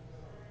nicer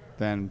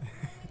than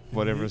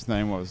whatever his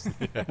name was.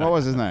 What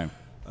was his name?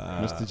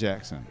 Mr.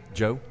 Jackson.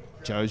 Joe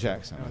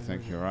Jackson. I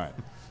think you're right.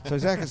 So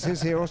Zach, it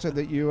says here also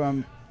that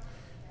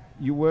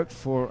you worked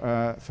for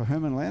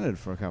Herman Leonard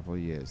for a couple of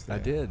years there.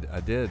 I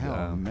did. How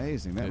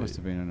amazing. That must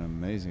have been an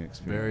amazing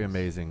experience. Very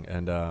amazing.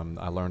 And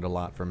I learned a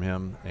lot from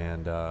him,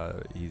 and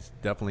he's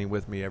definitely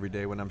with me every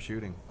day when I'm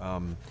shooting.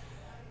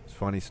 It's a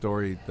funny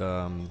story.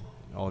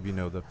 All of you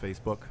know the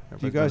Facebook.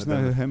 Do you guys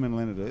know who Herman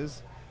Leonard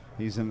is?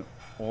 He's an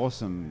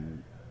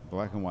awesome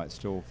black and white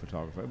still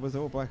photographer. It was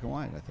all black and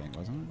white, I think,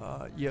 wasn't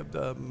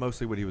it?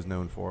 Mostly what he was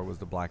known for was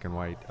the black and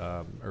white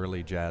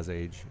early jazz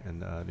age in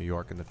New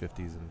York in the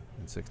 50s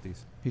and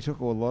 60s. He took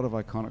a lot of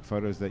iconic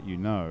photos that you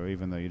know,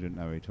 even though you didn't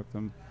know he took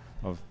them,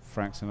 of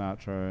Frank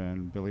Sinatra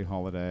and Billie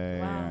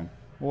Holiday. Wow. And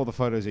all the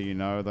photos that you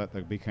know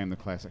that became the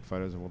classic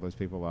photos of all those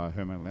people are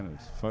Herman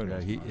Leonard's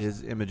photos. Yeah,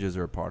 his images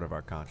are a part of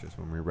our conscious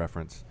when we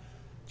reference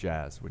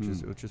jazz, which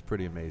is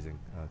pretty amazing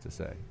to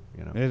say.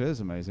 It is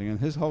amazing, and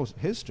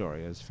his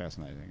story is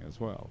fascinating as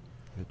well.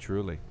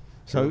 Truly.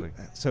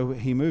 So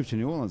he moved to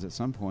New Orleans at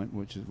some point,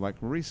 which is like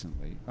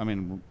recently. I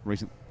mean,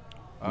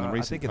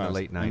 I think in the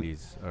late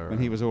 90s. When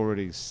he was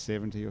already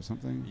 70 or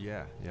something?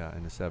 Yeah,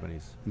 in the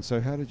 70s. And so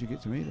how did you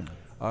get to meet him?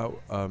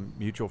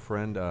 Mutual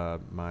friend,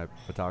 my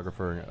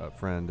photographer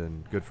friend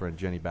and good friend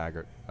Jenny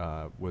Baggert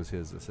was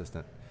his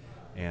assistant.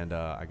 And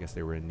I guess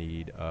they were in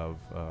need of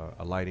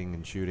a lighting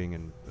and shooting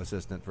and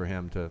assistant for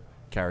him to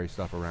carry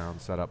stuff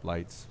around, set up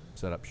lights,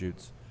 set up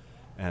shoots.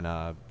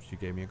 And she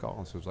gave me a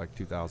call. So it was like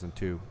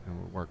 2002,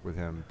 and we worked with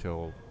him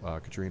till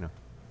Katrina.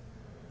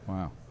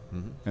 Wow.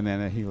 Mm-hmm. And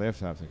then he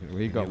left after. Well,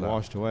 he got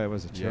washed away. It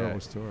was a terrible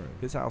story.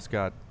 His house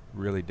got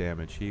really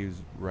damaged. He was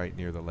right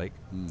near the lake.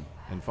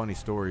 And funny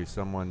story,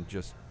 someone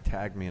just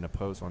tagged me in a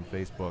post on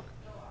Facebook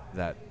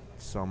that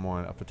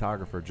a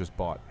photographer just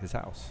bought his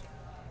house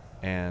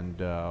and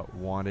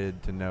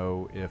wanted to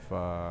know if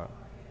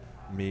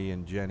me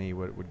and Jenny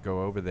would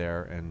go over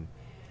there and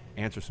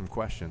answer some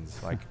questions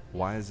like,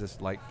 why is this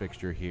light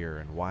fixture here,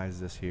 and why is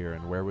this here,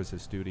 and where was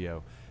his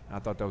studio? And I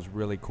thought that was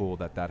really cool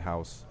that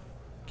house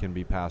can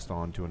be passed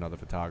on to another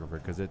photographer,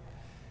 because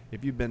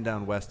if you've been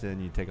down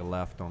Weston, you take a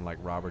left on like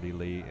Robert E.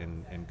 Lee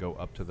and go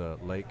up to the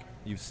lake,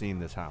 you've seen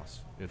this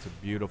house. It's a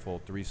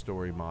beautiful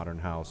 3-story modern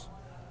house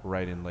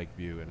right in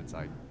Lakeview, and it's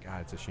like,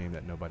 God, it's a shame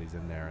that nobody's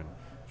in there, and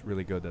it's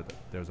really good that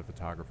there's a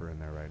photographer in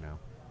there right now.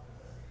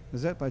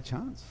 Is that by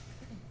chance?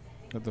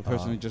 That the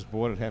person who just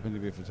bought it happened to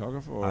be a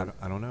photographer? Or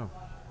I don't know.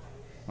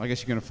 I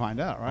guess you're going to find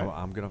out, right?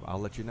 I'll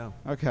let you know.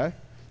 Okay.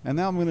 And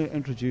now I'm going to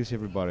introduce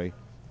everybody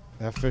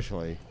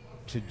officially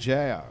to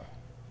J.O.,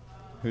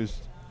 who's,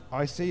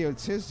 I see it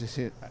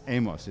says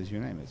Amos is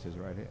your name. It says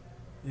right here.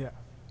 Yeah.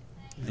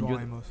 Joao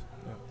Amos.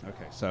 Yeah.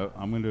 Okay, so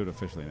I'm going to do it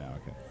officially now,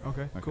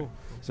 Okay, cool.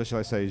 So shall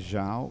I say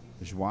Joao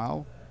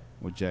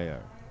or J.O.?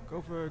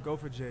 Go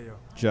for J.O.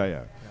 J.O.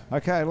 Yeah.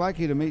 Okay, I'd like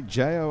you to meet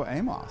J.O.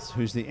 Amos,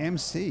 who's the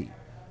MC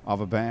of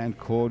a band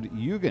called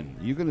Yugen.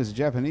 Yugen is a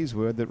Japanese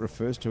word that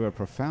refers to a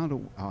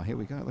profound, here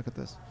we go, look at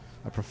this.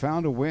 A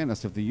profound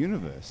awareness of the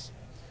universe,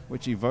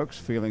 which evokes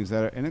feelings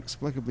that are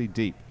inexplicably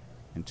deep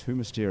and too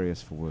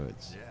mysterious for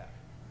words. Yeah.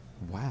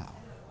 Wow.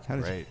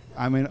 Great.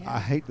 I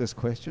hate this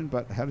question,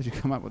 but how did you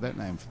come up with that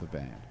name for the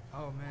band?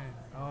 Oh,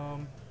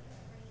 man.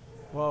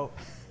 Well,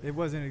 it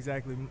wasn't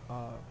exactly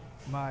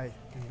my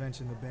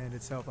invention, the band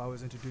itself. I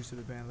was introduced to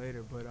the band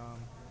later, but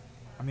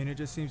I mean, it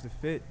just seems to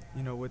fit,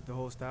 with the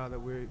whole style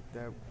that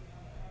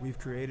we've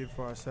created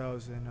for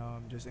ourselves, and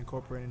just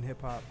incorporating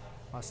hip hop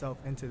myself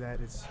into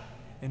that. It's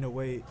in a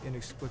way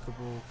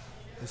inexplicable.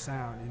 The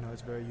sound,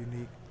 it's very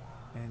unique,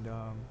 and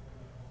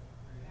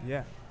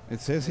yeah. It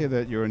says here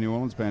that you're a New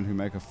Orleans band who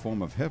make a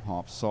form of hip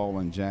hop, soul,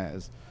 and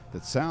jazz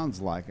that sounds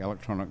like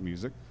electronic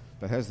music,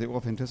 but has the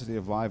authenticity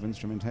of live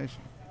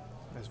instrumentation.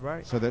 That's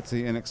right. So that's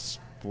the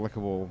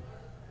inexplicable.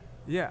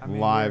 Yeah, I mean,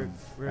 live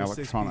we're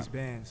electronic. a 6-piece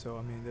band, so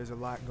I mean, there's a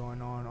lot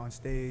going on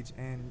stage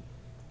and,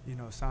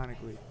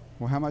 sonically.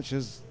 Well, how much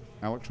is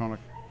electronic,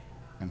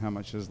 and how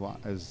much is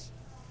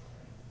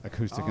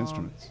acoustic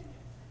instruments?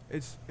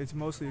 It's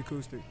mostly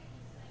acoustic.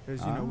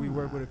 There's we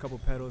work with a couple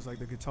pedals, like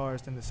the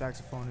guitarist and the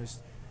saxophonist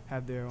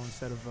have their own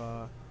set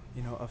of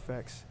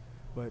effects,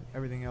 but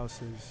everything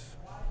else is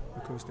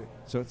acoustic.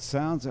 So it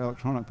sounds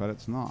electronic, but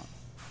it's not.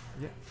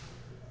 Yeah.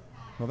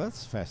 Well,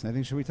 that's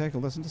fascinating. Should we take a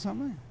listen to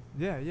something?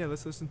 Yeah,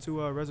 let's listen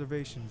to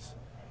Reservations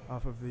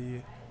off of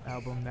the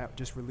album that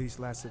just released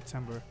last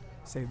September,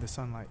 Save the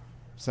Sunlight.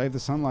 Save the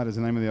Sunlight is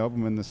the name of the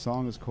album, and the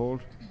song is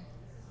called?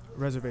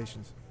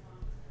 Reservations.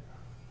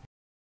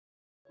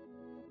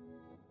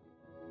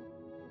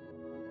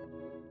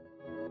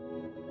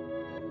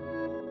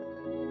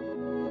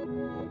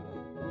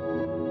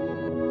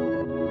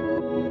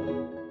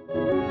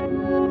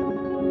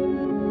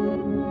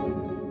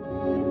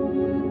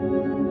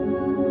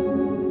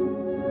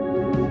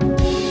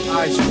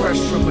 Eyes fresh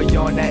from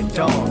beyond that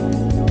dawn.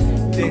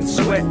 Then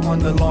sweat on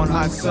the lawn,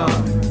 hot sun.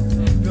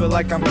 Feel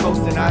like I'm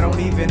coasting, I don't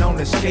even own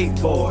a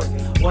skateboard.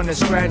 Wanna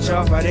scratch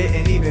off, I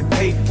didn't even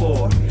pay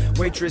for.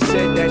 Waitress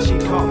said that she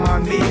caught my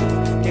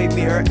meal. Gave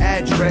me her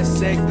address,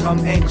 said come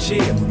and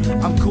chill.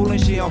 I'm cool and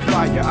she on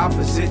fire,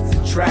 opposites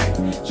attract.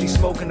 She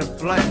smoking a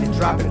blunt and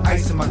dropping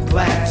ice in my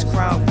glass.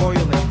 Crown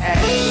royal and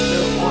ash,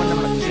 still on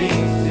my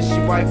jeans. Then she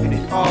wiping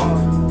it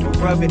off, or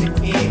rubbing it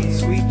in.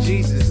 Sweet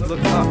Jesus,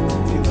 look up,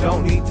 you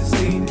don't need to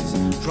see this.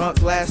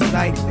 Drunk last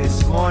night,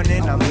 this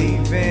morning I'm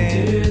leaving.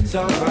 It's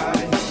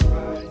alright,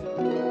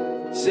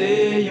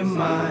 say your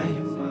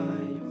mind.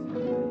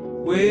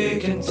 We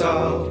can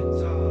talk,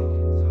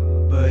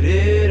 but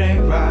it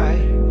ain't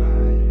right.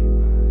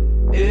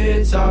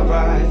 It's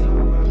alright,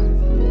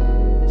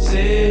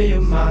 say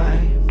your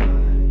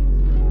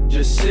mind.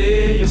 Just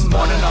say your mind. This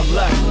morning I'm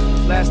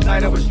left, last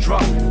night I was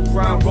drunk.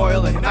 Crown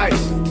royal and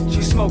ice,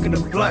 she smoking a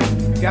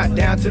blunt. Got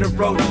down to the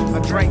road, I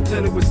drank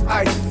till it was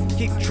ice.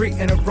 Keep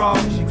treating her wrong,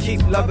 she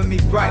keep loving me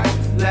right.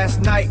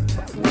 Last night,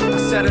 I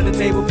sat at the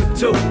table for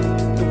two.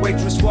 The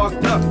waitress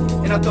walked up,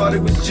 and I thought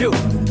it was you.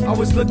 I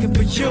was looking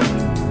for you,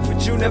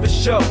 but you never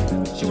showed.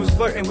 She was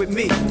flirting with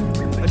me,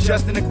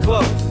 adjusting her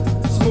clothes,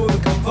 smooth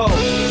and composed.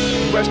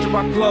 The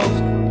restaurant closed,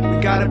 we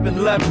got up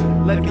and left,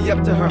 led me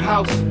up to her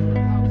house.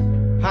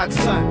 Hot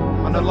sun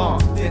on the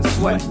lawn, then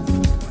sweat.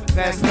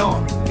 Fast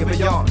on, give a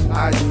yawn,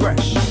 eyes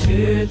fresh.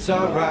 It's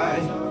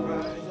alright,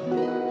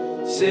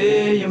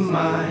 say your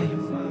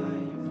mind.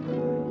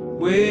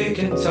 We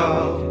can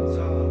talk,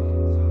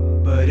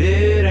 but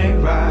it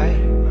ain't right.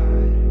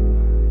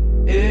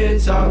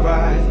 It's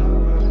alright,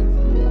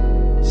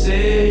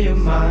 say your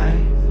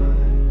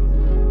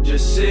mind.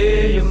 Just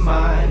say your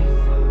mind.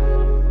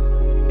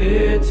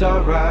 It's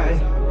alright.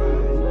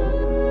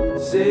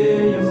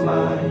 Say your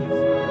mind.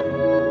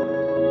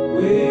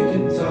 We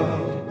can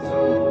talk,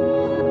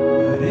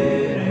 but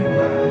it ain't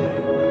right.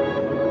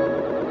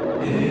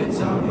 It's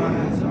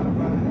alright.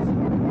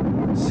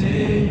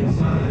 Say your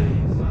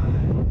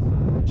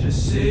mind.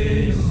 Just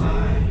say your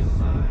mind.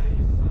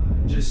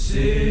 Just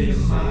say your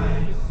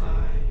mind.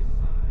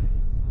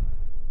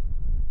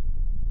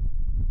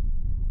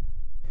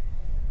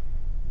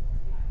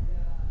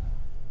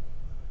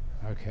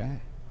 Okay.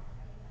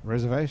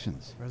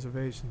 Reservations.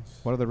 Reservations.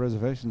 What do the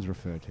reservations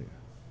refer to?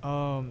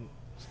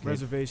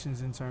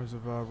 Reservations in terms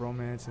of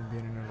romance and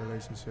being in a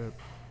relationship,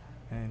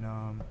 and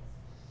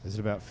is it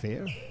about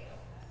fear?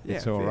 Yeah,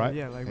 it's all right.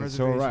 Yeah, like it's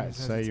all right.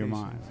 Say your hesitation.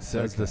 mind.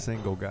 Says the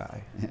single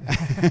guy.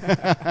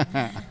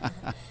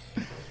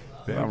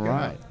 All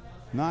right.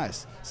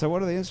 Nice. So,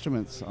 what are the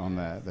instruments on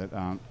that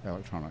aren't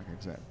electronic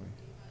exactly?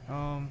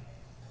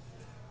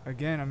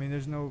 Again, I mean,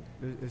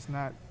 it's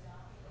not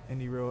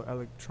any real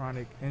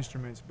electronic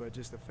instruments, but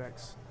just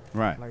effects.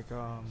 Right. Like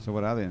so,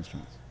 what are the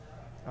instruments?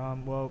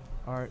 Well,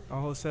 our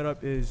whole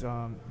setup is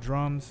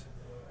drums,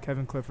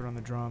 Kevin Clifford on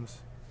the drums.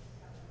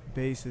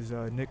 Bass is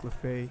Nick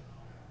LaFay.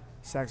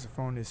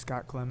 Saxophone is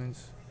Scott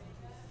Clemens.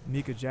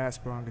 Mika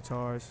Jasper on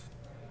guitars.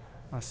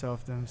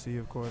 Myself, the MC,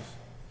 of course.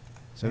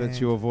 So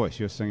that's your voice.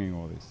 You're singing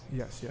all these.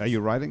 Yes. Are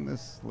you writing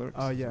this lyrics?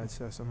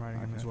 Yes, I'm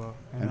writing them as well.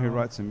 And who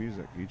writes the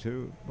music? You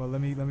too? Well,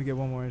 let me get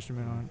one more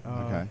instrument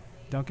on. Okay.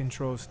 Duncan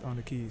Trost on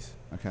the keys.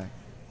 Okay.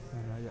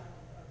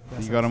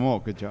 And you got them all.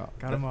 Good job.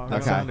 Got them all.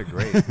 That sounded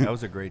great. That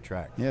was a great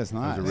track. Yeah, it's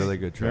nice. It was a really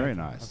good track. Very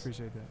nice. I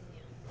appreciate that.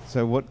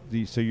 So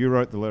so you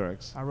wrote the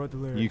lyrics. I wrote the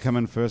lyrics. You come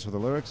in first with the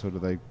lyrics, or do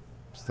they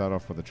start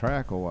off with a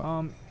track, or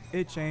what?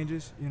 It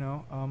changes, you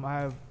know. I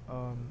have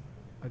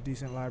a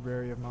decent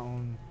library of my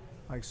own,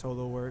 like,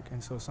 solo work,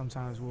 and so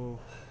sometimes we'll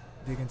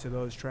dig into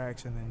those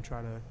tracks and then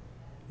try to,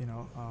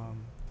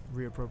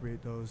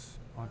 reappropriate those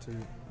onto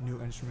new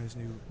instruments,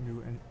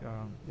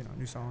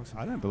 new songs.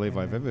 I don't believe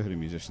I've ever heard a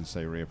musician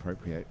say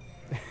reappropriate.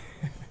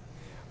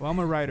 Well, I'm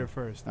a writer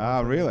first.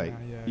 Really?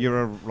 Yeah.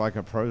 You're like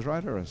a prose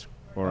writer,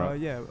 or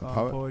a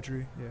poet?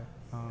 Poetry. Yeah.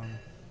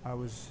 I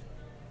was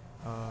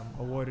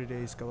awarded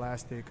a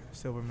Scholastic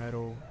Silver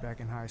Medal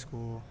back in high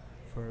school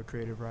for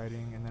creative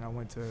writing, and then I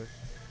went to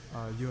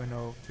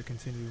UNO to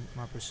continue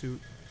my pursuit,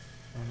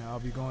 and I'll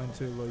be going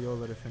to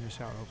Loyola to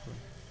finish out, hopefully.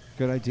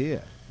 Good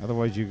idea.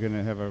 Otherwise, you're going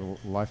to have a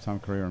lifetime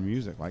career in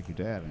music like your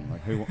dad, and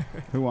like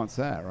who wants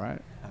that,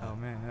 right? Oh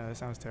man, that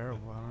sounds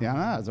terrible. I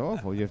know, it's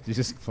awful. You have to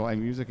just play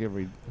music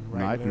every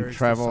night and lyrics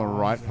travel to and songs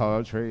write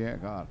poetry. Yeah,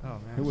 God. Oh man,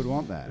 who would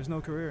want that? There's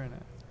no career in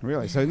that.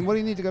 Really? So what do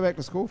you need to go back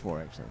to school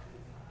for, actually?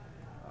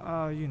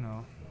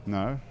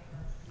 No?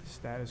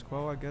 Status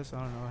quo, I guess.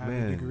 I don't know. Have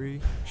a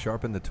degree.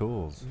 Sharpen the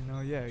tools.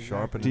 Exactly.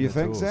 Sharpen do you the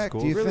think, tools. Zach?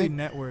 School. Do you really think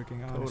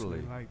networking, honestly.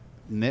 Totally. Like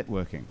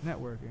networking.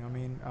 I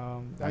mean,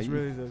 that's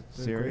really the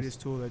greatest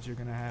tool that you're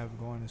going to have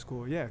going to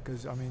school. Yeah,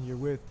 because, I mean, you're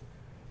with,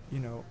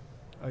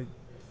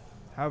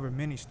 however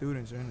many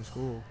students are in the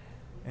school,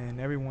 and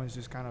everyone's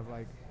just kind of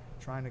like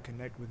trying to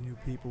connect with new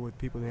people, with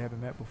people they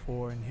haven't met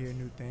before, and hear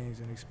new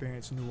things and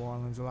experience New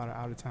Orleans, a lot of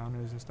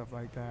out-of-towners and stuff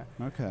like that.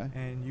 Okay.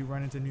 And you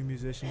run into new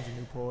musicians and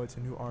new poets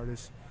and new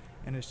artists,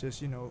 and it's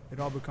just, it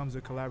all becomes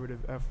a collaborative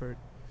effort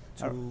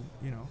to,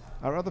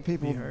 Are other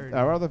people be heard.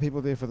 Are other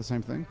people there for the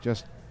same thing?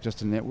 Just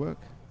to network?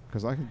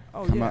 Because I could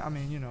come up. I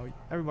mean,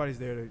 everybody's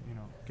there to,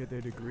 get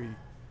their degree.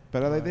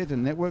 But are they there to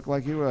network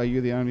like you, or are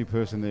you the only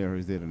person there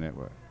who's there to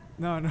network?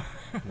 No.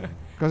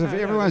 Because if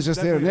everyone's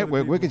just there to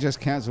network, we could just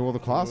cancel all the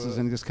classes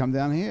and just come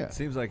down here.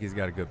 Seems like he's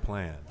got a good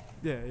plan.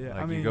 Yeah. Like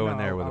I mean, you go in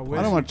there with a plan.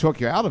 I don't want to talk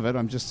you out of it.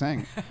 I'm just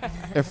saying,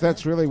 if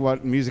that's really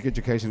what music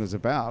education is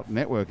about,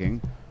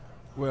 networking.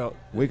 Well,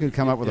 we could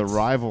come up with a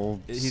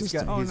rival system.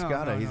 He's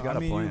got a I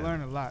mean, plan. You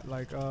learn a lot.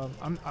 Like,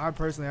 I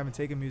personally haven't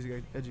taken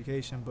music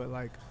education, but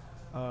like,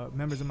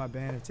 members of my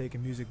band have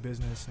taken music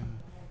business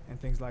and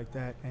things like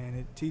that, and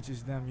it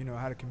teaches them,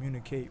 how to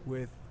communicate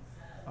with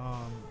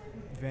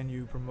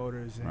venue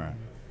promoters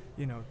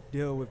and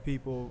deal with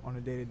people on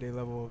a day-to-day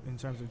level in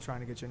terms of trying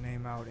to get your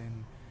name out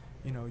and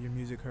your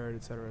music heard,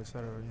 et cetera,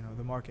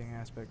 the marketing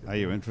aspect. Are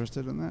you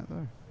interested in that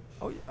though?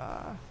 Oh,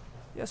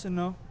 yes and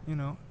no.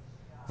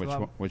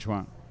 Which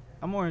one?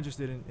 I'm more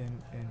interested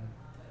in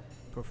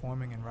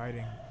performing and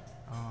writing.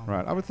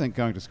 Right. I would think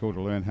going to school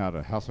to learn how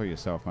to hustle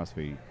yourself must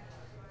be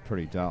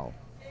pretty dull.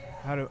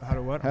 How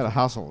to what? How to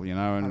hustle, and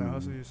how to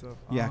hustle yourself.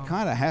 Yeah,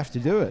 kind of have to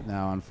do it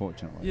now,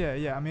 unfortunately.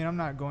 Yeah. I mean, I'm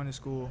not going to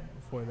school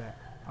for that.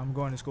 I'm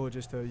going to school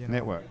just to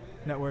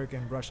network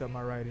and brush up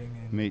my writing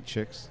and meet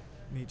chicks.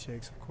 Meet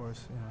chicks, of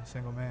course.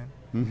 Single man.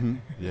 Mm-hmm.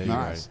 Yeah,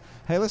 nice.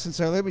 Right. Hey, listen.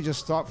 So let me just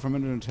stop for a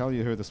minute and tell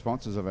you who the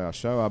sponsors of our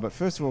show are. But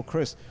first of all,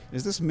 Chris,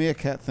 is this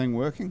Meerkat thing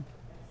working?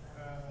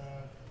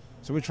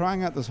 So we're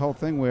trying out this whole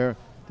thing where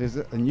there's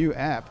a new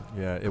app.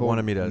 Yeah, it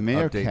wanted me to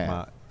Meerkat.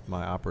 update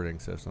my operating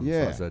system,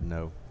 so I said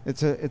no.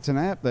 It's an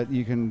app that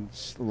you can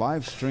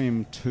live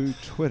stream to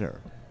Twitter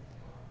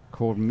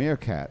called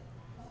Meerkat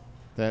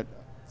that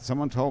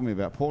someone told me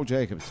about, Paul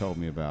Jacobs told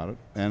me about it,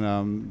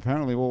 and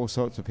apparently all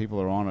sorts of people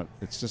are on it.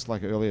 It's just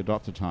like early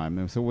adopter time.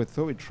 And so we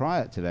thought we'd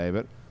try it today,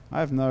 but I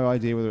have no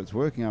idea whether it's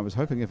working. I was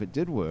hoping if it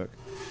did work,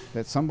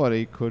 that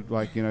somebody could,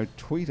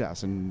 tweet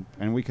us and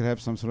we could have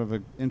some sort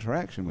of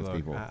interaction with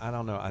people. I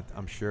don't know.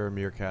 I'm sure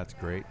Meerkat's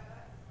great.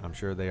 I'm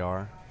sure they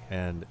are.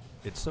 And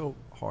it's so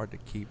hard to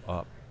keep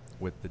up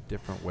with the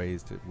different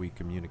ways that we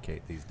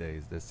communicate these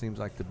days. There seems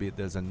like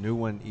there's a new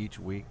one each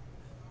week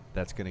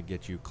that's going to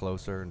get you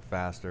closer and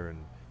faster and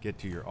get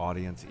to your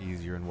audience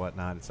easier and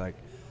whatnot. It's like,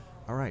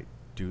 all right,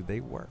 do they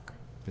work?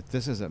 But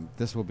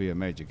this will be a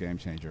major game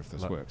changer if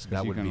this works,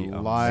 because you would be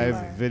can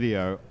live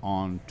video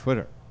on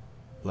Twitter.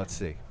 Let's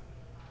see.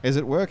 Is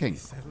it working?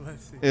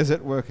 Let's see. Is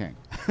it working?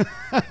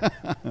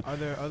 Are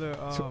there other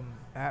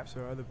apps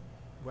or other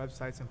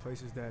websites and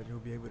places that you'll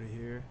be able to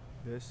hear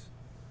this?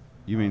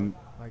 You mean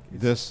like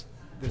this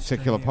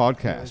particular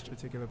podcast? Yeah, this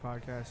particular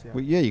podcast, yeah.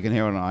 Well, yeah, you can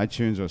hear it on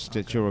iTunes or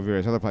Stitcher or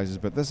various other places,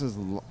 but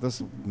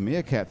this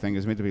Meerkat thing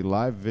is meant to be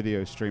live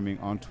video streaming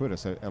on Twitter.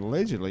 So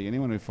allegedly,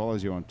 anyone who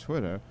follows you on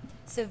Twitter...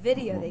 So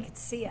video, they could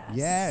see us.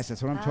 Yes,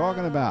 that's what I'm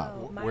talking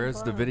about.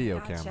 Where's the video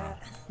camera?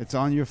 It's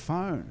on your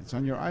phone. It's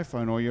on your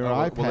iPhone or your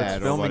iPad. Well,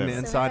 it's filming the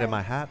inside of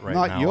my hat right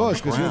now. Not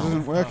yours, because yours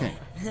isn't working.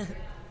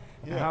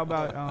 Yeah. How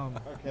about...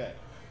 Okay.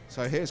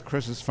 So here's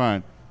Chris's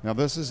phone. Now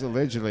this is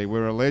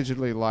we're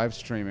allegedly live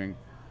streaming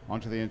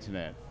onto the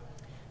internet.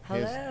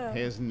 Hello.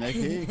 Here's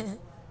Nikki.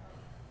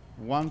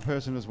 One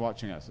person is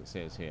watching us, it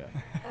says here.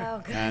 Oh,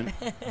 good. And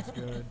That's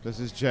good. this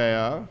is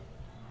J.O.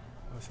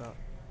 What's up?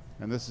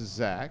 And this is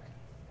Zach.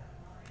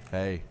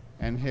 Hey.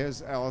 And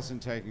here's Allison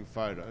taking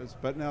photos.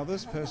 But now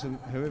this person,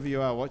 whoever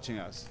you are watching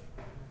us,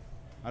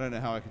 I don't know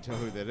how I can tell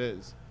who that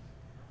is.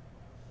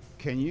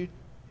 Can you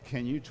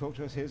talk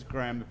to us? Here's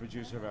Graham, the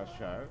producer of our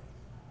show.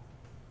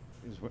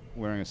 He's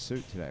wearing a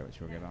suit today,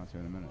 which we'll get onto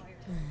in a minute.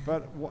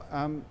 But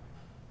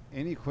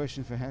any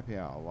question for Happy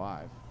Hour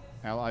live?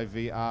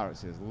 LIVR, it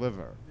says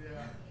liver.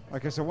 Yeah.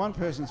 Okay, so one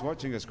person's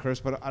watching us, Chris,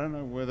 but I don't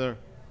know whether...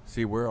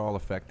 See, we're all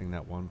affecting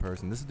that one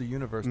person. This is the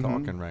universe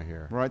talking right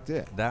here. Right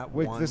there.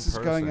 This is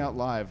person. going out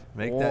live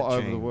all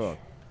over the world.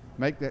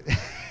 Make that...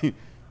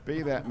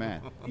 Be that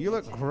man. You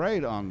look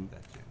great on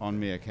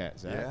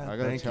Meerkat, Zach. Yeah, I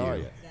got to tell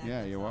you.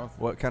 Yeah, you're welcome.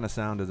 What kind of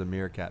sound does a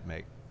meerkat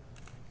make?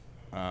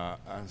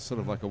 Sort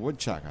of like a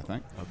woodchuck, I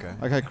think. Okay.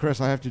 Okay, Chris,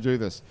 I have to do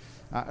this.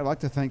 I'd like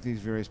to thank these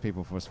various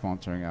people for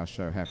sponsoring our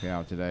show, Happy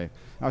Hour today.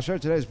 Our show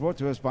today is brought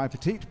to us by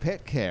Petite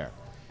Pet Care.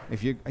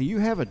 If you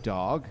have a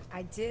dog.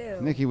 I do.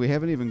 Nikki, we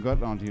haven't even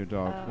gotten onto your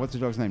dog. What's the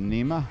dog's name?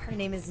 Nima? Her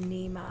name is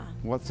Nima.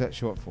 What's that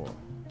short for?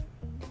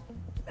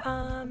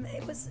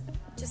 It was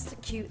just a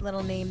cute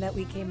little name that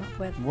we came up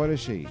with. What is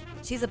she?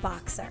 She's a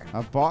boxer.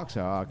 A boxer?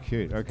 Oh,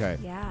 cute. Okay.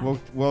 Yeah.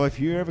 Well, if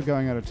you're ever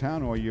going out of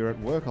town or you're at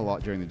work a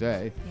lot during the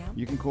day,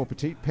 you can call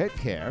Petite Pet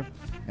Care,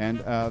 and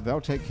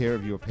they'll take care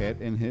of your pet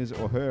in his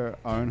or her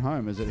own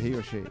home. Is it he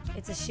or she?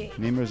 It's a she.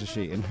 Nima is a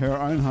she. In her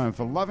own home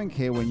for loving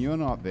care when you're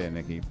not there,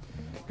 Nikki.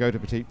 Go to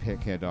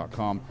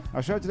petitepetcare.com.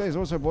 Our show today is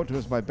also brought to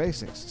us by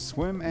Basics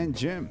Swim and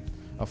Gym,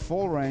 a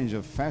full range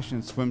of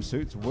fashion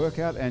swimsuits,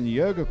 workout, and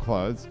yoga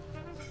clothes.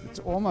 It's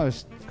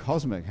almost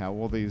cosmic how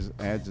all these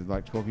ads are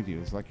like talking to you.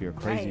 It's like you're a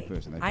crazy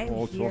person. They're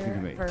all talking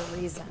to me. For a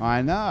reason.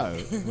 I know.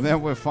 Now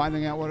we're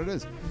finding out what it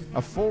is.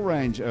 A full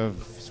range of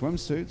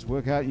swimsuits,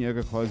 workout, and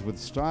yoga clothes with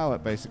style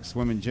at Basic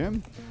Swim and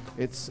Gym.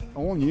 It's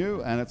all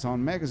new, and it's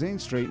on Magazine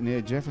Street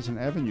near Jefferson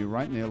Avenue,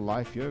 right near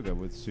Life Yoga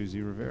with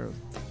Susie Rivera.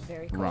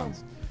 Very cool.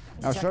 Runs.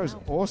 Our show's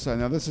also,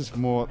 now this is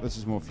more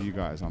for you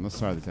guys on this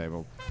side of the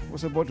table,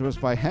 also brought to us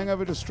by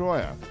Hangover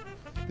Destroyer,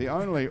 the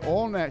only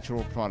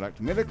all-natural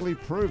product medically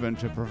proven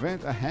to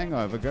prevent a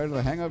hangover. Go to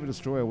the Hangover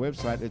Destroyer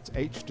website. It's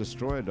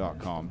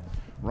hdestroyer.com.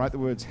 Write the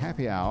words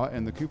Happy Hour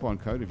and the coupon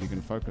code if you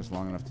can focus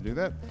long enough to do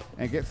that,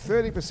 and get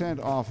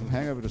 30% off of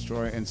Hangover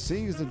Destroyer and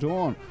seize the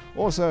dawn.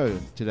 Also,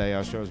 today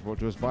our show is brought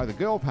to us by the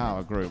Girl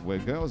Power Group, where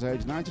girls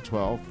aged 9 to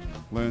 12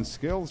 learn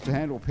skills to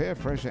handle peer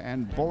pressure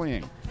and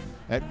bullying.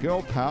 At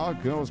Girl Power,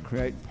 girls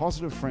create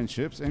positive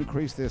friendships,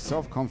 increase their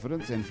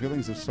self-confidence and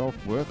feelings of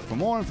self-worth. For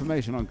more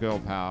information on Girl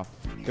Power,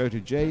 go to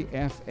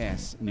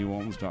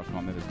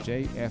jfsneworleans.com. That is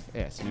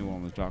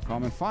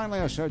jfsneworleans.com. And finally,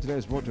 our show today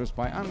is brought to us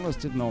by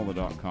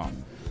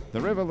unlistednola.com, the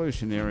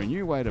revolutionary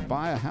new way to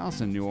buy a house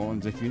in New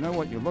Orleans. If you know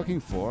what you're looking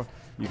for,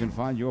 you can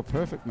find your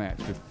perfect match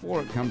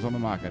before it comes on the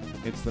market.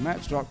 It's the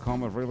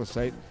match.com of real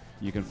estate.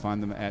 You can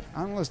find them at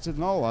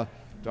unlistednola.com.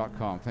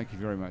 Thank you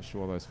very much to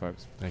all those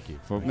folks. Thank you.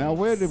 Now,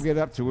 where did we get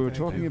up to? We were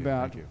talking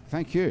about... Thank you.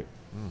 Thank you.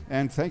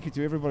 And thank you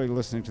to everybody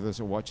listening to this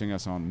or watching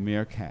us on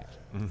Meerkat.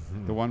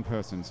 The one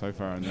person so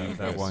far in the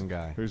that one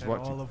guy who's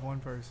watching. All of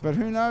one person. But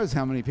who knows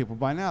how many people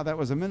by now? That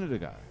was a minute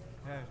ago.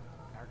 Yeah,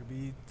 that could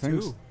be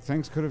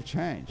Things could have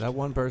changed. That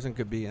one person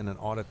could be in an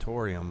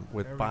auditorium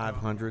with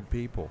 500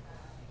 people.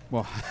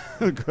 Well,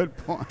 good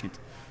point.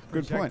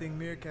 Good point. Projecting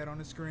Meerkat on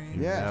the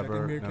screen. Yeah.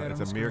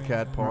 It's a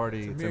Meerkat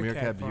party. It's a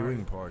Meerkat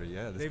viewing party.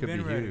 Yeah, this could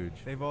be huge.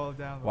 They've all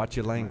downloaded. Watch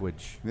your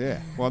language. Yeah.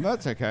 Well,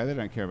 that's okay. They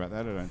don't care about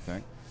that, I don't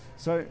think.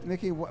 So,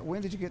 Nikki,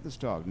 when did you get this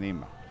dog,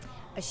 Nima?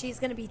 She's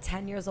going to be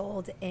 10 years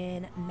old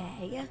in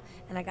May,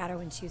 and I got her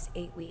when she was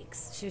 8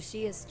 weeks. So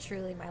she is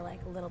truly my,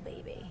 like, little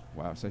baby.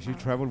 Wow. So she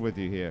traveled with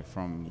you here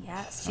from...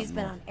 Yes, she's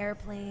been on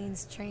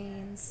airplanes,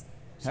 trains.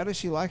 How does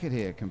she like it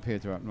here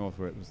compared to up north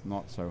where it was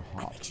not so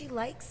hot? I think she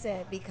likes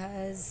it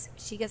because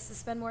she gets to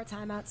spend more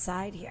time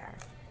outside here.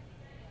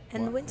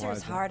 And the winter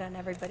is hard on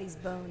everybody's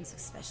bones,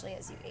 especially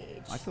as you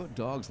age. I thought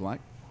dogs like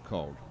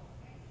cold.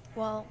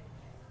 Well,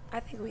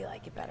 I think we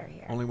like it better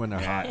here. Only when they're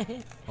hot.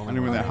 Only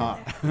when they're hot.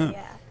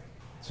 Yeah,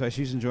 So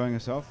she's enjoying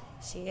herself?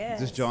 she is.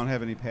 Does John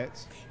have any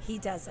pets? He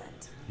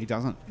doesn't. He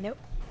doesn't. Nope.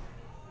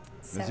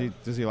 So,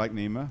 Does he like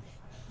Nima?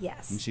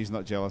 yes. And she's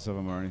not jealous of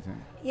him or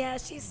anything? Yeah,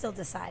 she's still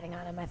deciding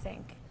on him, I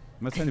think.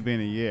 It's only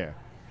been a year.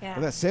 Yeah.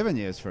 Well, that's 7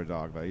 years for a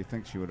dog, though. You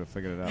think she would have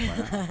figured it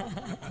out by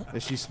now?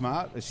 Is she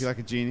smart? Is she like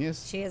a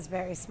genius? She is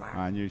very smart.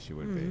 I knew she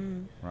would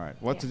be. Right.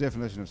 What's Yeah. the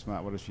definition of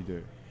smart? What does she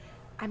do?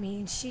 I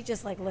mean, she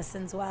just like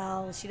listens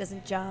well. She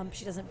doesn't jump.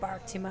 She doesn't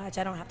bark too much.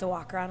 I don't have to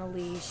walk her on a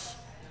leash.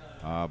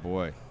 Ah,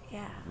 boy.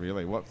 Yeah.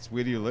 Really?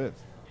 Where do you live?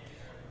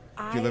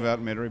 Do you live out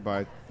in Metairie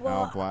by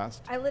Owl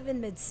Blast? I live in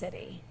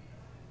Mid-City.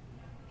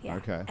 Yeah.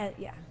 Okay.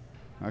 Yeah.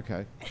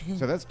 Okay.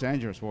 So that's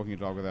dangerous, walking a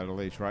dog without a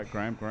leash, right,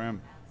 Graham?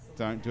 Graham,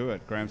 don't do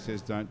it. Graham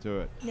says don't do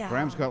it. No.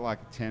 Graham's got like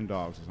 10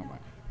 dogs or something.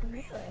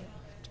 Really?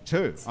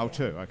 2? Oh,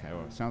 2. Okay,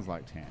 well, it sounds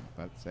like 10,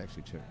 but it's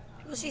actually 2.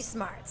 Well, she's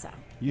smart, so.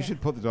 You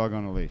should put the dog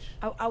on a leash.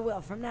 I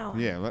will from now on.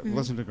 Yeah,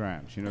 listen to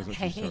Graham. She knows what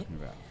she's Okay. talking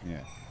about. Yeah.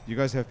 You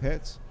guys have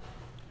pets?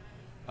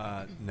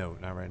 No,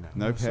 not right now.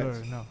 No No, pets?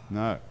 sir, no.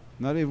 No.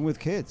 Not even with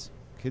kids.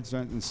 Kids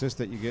don't insist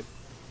that you get...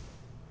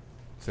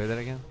 Say that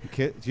again?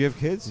 Do you have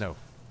kids? No.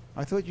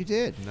 I thought you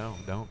did. No,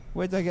 don't.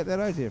 Where'd they get that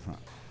idea from?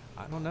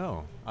 I don't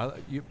know.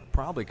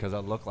 Probably because I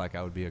look like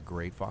I would be a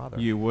great father.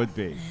 You would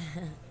be.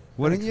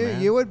 Wouldn't you?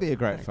 man. You would be a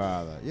great Thanks.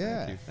 father.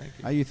 Yeah. Thank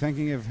you. Are you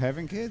thinking of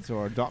having kids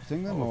or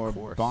adopting them Oh, or of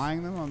course.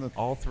 buying them on the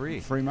All three.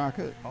 free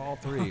market? All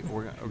three.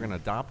 We're going to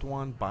adopt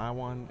one, buy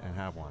one, and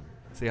have one.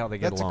 See how they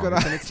get That's a along. good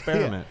It's an idea.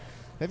 experiment.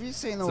 Have you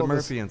seen It's all the this?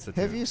 Murphy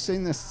Institute. Have you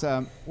seen this?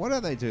 What do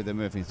they do? The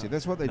Murphy Institute.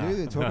 That's what they do.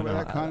 They talk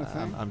about that kind of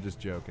thing. I'm just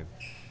joking.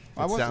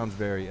 I It wasn't- sounds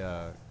very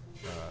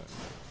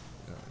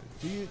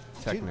Do you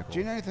technical. Do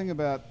you know anything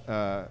about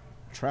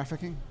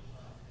trafficking?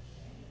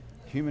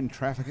 Human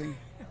trafficking?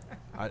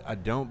 I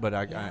don't, but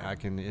I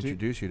can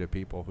introduce you to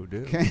people who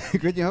do.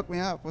 Could you hook me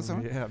up with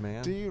something? Yeah,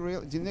 man. Do you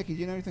really, Nikki? Do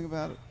you know anything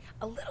about it?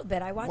 A little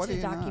bit. I watched What do a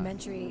you know?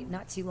 documentary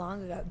not too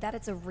long ago that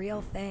it's a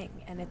real thing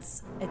and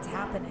it's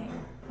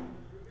happening.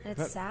 And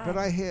it's sad. But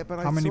I hear. But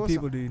I How many saw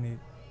people some- do you need?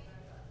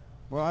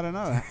 Well, I don't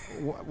know.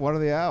 What are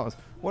the hours?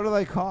 What do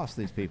they cost,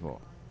 these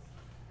people?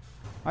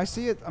 I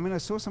see it. I mean, I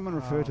saw someone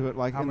refer to it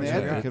like how in the much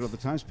is it? Advocate or the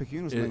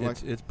Times-Picayune or something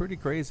like. It's pretty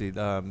crazy.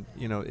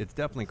 It's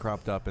definitely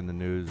cropped up in the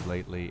news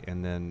lately.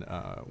 And then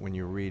when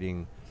you're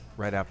reading,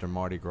 right after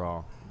Mardi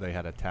Gras, they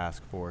had a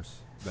task force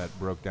that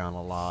broke down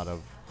a lot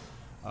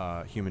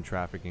of human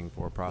trafficking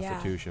for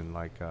prostitution,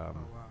 like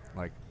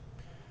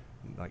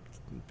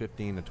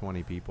 15 to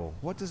 20 people.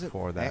 What does it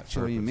for that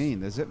actually purpose.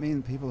 mean? Does it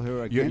mean people who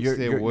are You're, against you're,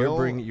 their you're,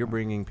 will? you're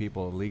bringing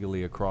people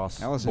illegally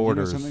across Allison, do you know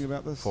borders something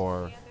about this?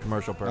 for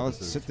commercial Alice,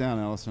 purposes. sit down,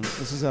 Allison.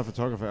 This is our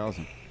photographer,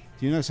 Allison.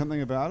 Do you know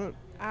something about it?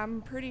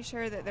 I'm pretty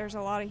sure that there's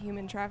a lot of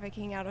human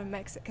trafficking out of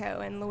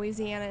Mexico, and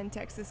Louisiana and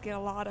Texas get a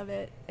lot of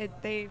it.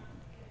 They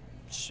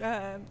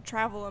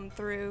travel them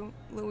through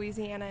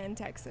Louisiana and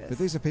Texas. But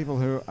these are people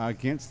who are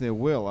against their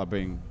will are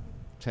being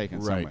taken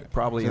Right, somewhere.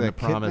 probably So in they're the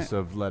promise kidna-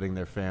 of letting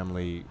their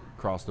family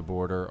cross the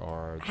border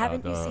or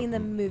Haven't you seen the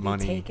movie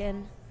money.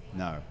 Taken?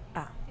 No.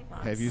 Oh, well,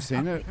 Have you it's-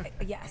 seen it?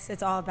 Yes,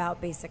 it's all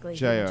about basically.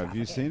 J.O., human have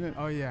you trafficking. seen it?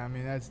 Oh yeah, I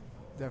mean that's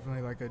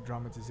definitely like a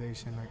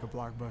dramatization, like a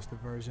blockbuster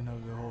version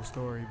of the whole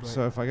story. But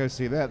So if I go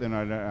see that, then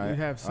you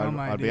have some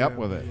I'd be idea, up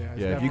with but it. yeah,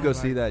 it's Yeah, if you go definitely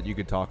see like- that, you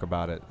could talk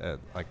about it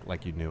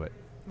like you knew it.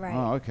 Right.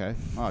 Oh, okay.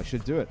 Oh, I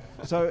should do it.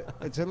 So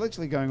it's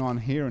literally going on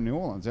here in New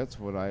Orleans. That's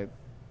what I...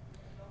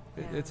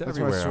 It's That's what I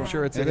everywhere. saw. I'm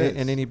sure it's It in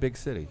is. any big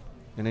city.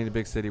 In any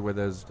big city where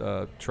there's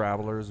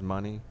travelers,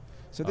 money,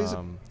 So these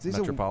these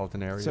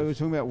metropolitan areas. So we're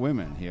talking about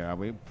women here, are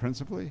we,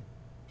 principally?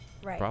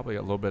 Right. Probably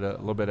a little bit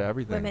of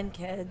everything. Women,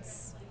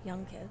 kids,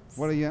 young kids.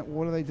 What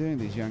are they doing,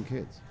 these young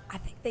kids? I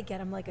think they get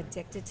them like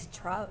addicted to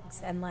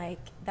drugs, and like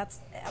that's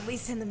at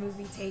least in the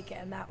movie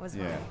Taken. That was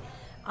Yeah.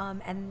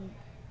 and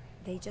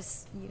they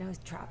just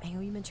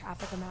human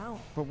traffic them out.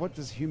 But what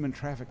does human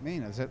traffic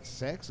mean? Is that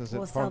sex? Is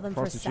We'll it sell them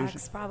for prostitution?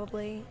 sex,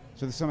 probably.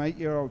 So there's some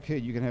 8-year-old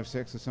kid, you can have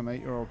sex with some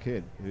 8-year-old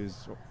kid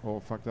who's all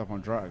fucked up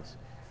on drugs.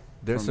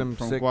 There's from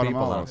some sick Guatemala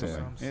people or out there.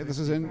 something. Some Yeah, sick this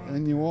is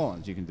in New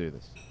Orleans. You can do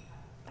this.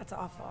 That's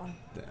awful.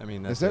 I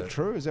mean, Is that's that it.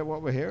 true? Is that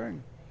what we're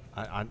hearing?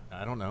 I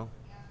don't know.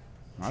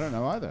 I don't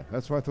know either.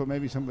 That's why I thought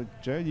maybe somebody.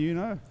 Joe, do you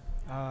know?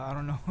 I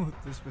don't know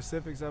the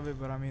specifics of it,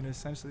 but I mean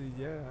essentially,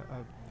 yeah,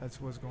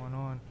 that's what's going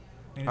on.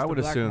 And it's I the would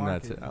black assume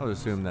market, I would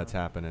assume that's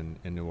happening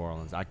in New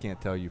Orleans. I can't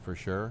tell you for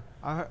sure.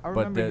 I But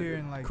remember the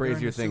hearing like crazier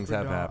during the things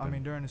have Superdome- I happened.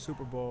 mean, during the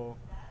Super Bowl,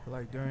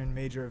 like during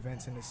major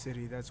events in the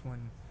city, that's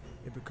when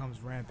it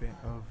becomes rampant.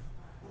 Of,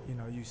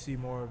 you see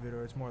more of it,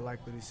 or it's more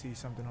likely to see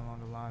something along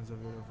the lines of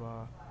it.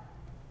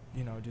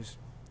 Of, just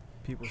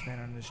people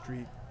standing on the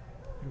street,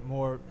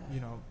 more,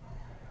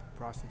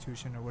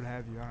 prostitution or what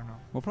have you. I don't know.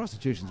 Well,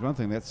 prostitution's one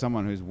thing. That's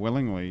someone who's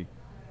willingly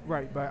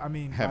right, but I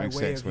mean having by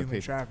way sex of with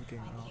human people.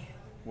 trafficking.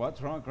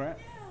 What's wrong, Grant?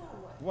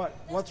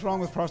 What's wrong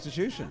with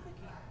prostitution?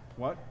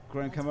 What?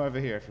 Grant, come over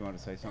here if you want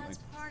to say something.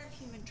 That's part of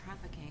human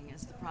trafficking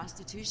is the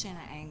prostitution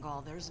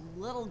angle. There's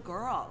little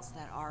girls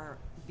that are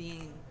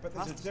being But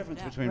there's a prostituted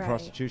difference out. between Right.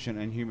 prostitution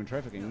and human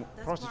trafficking.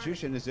 That's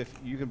Prostitution is if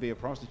you can be a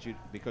prostitute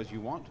because you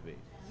want to be.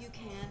 You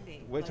can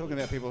be. We're but talking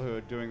about people who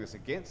are doing this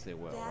against their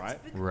will, that's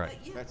right? bec- Right.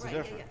 but yeah, That's the right,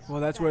 difference. yes.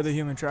 Well, that's where the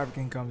human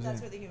trafficking comes That's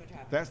in. where the human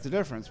trafficking. That's the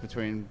difference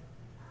between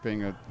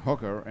being a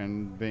hooker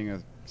and being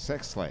a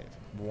sex slave.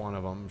 One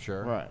of them,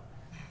 sure. Right.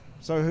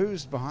 So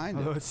who's behind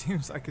Although it? it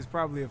seems like it's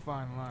probably a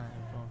fine line.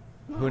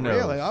 Who knows?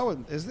 Really? I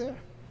wouldn't. Is there?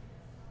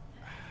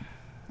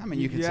 I mean,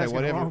 you can You're say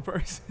asking the wrong whatever.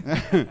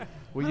 person.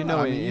 Well, you No,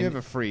 know, I mean, you have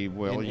a free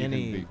will. in You can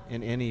any be.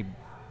 in any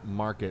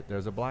market,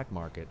 there's a black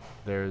market.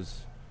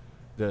 There's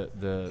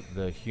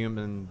the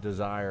human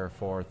desire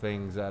for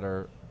things that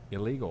are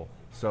illegal.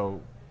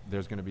 So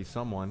there's going to be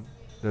someone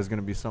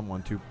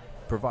to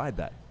provide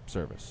that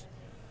service.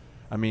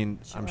 I mean,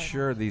 I'm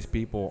sure these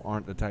people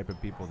aren't the type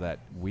of people that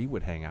we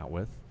would hang out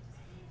with.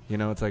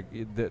 It's like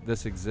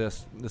this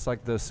exists. It's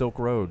like the Silk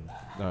Road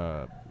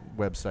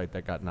website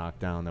that got knocked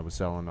down that was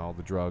selling all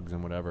the drugs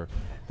and whatever.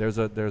 There's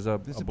a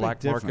big black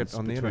market difference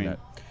on the between- internet.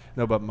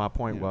 No, but my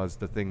point Yeah. was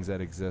the things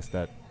that exist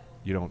that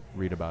you don't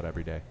read about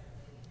every day.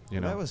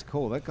 That was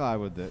cool. That guy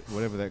with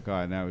whatever that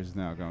guy now is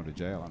now going to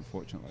jail.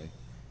 Unfortunately,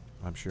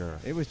 I'm sure.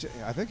 it was.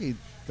 I think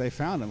they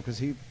found him because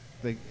he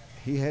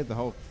had the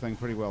whole thing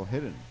pretty well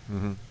hidden.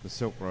 Mm-hmm. The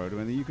Silk Road. I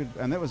mean,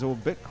 and that was all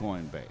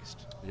Bitcoin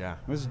based. Yeah,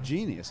 It was a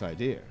genius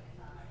idea.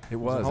 it a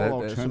was. whole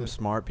There's some alternative-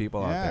 smart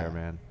people out Yeah. there,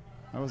 man.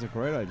 That was a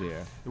great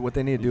idea. What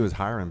they need to do is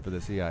hire him for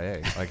the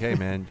CIA. Like, hey,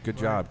 man, good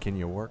job. Can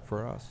you work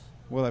for us?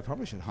 Well, they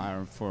probably should hire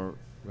him for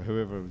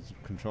whoever was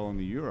controlling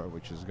the euro,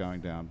 which is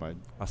going down by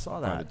I saw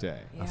by the that. day.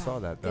 I saw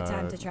that Good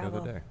time to the travel.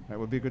 other day. That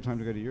would be a good time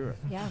to go to Europe.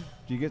 Yeah.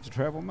 Do you get to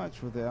travel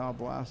much with the Hour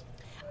Blast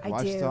I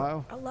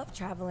lifestyle? do. I love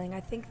traveling. I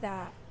think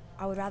that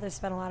I would rather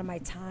spend a lot of my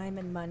time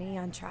and money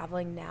on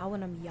traveling now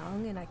when I'm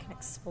young and I can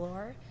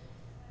explore.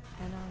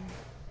 And,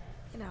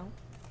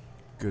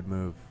 Good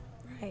move.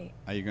 right.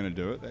 Are you going to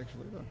do it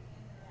actually? Though?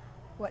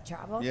 What,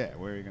 travel? Yeah.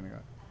 Where are you going to go?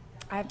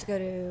 I have to go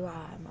to,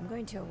 I'm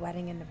going to a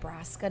wedding in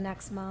Nebraska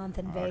next month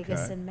and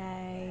Vegas Okay. in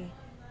May.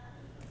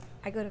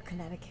 I go to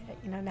Connecticut,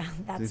 now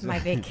that's Is my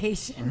that-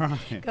 vacation.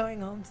 Right.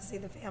 Going home to see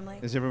the family.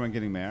 Is everyone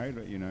getting married?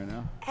 What you know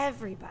now?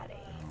 Everybody.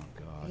 Oh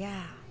God.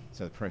 Yeah.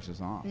 So the pressure's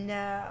on.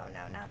 No,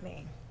 not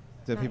me.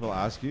 Do people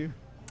ask you?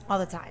 All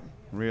the time.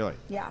 Really?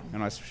 Yeah.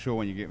 And I'm sure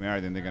when you get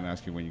married, then they're going to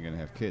ask you when you're going to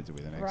have kids. Will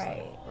be the next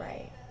thing.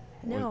 Right.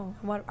 No,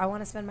 I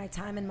want to spend my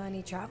time and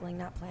money traveling,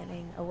 not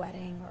planning a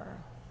wedding or,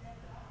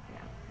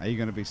 Are you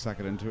going to be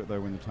suckered into it though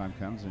when the time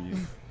comes, and you're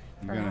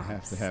going to have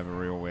Perhaps. to have a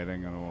real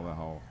wedding and all the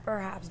whole?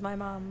 perhaps. My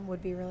mom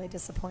would be really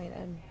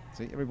disappointed.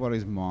 See,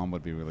 everybody's mom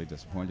would be really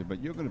disappointed,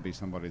 but you're going to be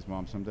somebody's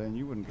mom someday, and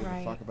you wouldn't give a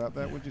Right. fuck about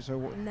that, would you? So,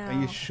 No. are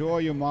you sure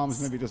your mom's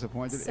going to be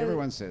disappointed? So,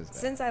 Everyone says that.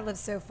 Since I live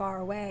so far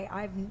away,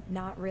 I've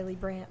not really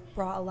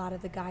brought a lot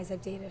of the guys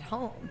I've dated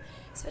home,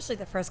 especially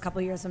the first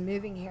couple years of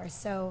moving here.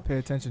 So, Pay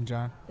attention,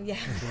 John. yeah.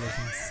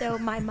 So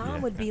my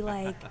mom would be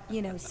like,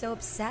 so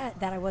upset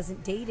that I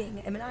wasn't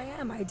dating. I mean, I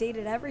am. I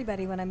dated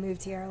everybody when I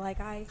moved here. Like,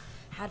 I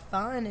had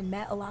fun and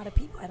met a lot of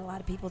people. I had a lot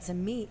of people to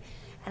meet.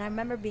 And I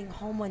remember being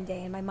home one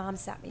day and my mom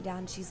sat me down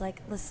and she's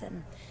like,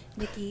 listen,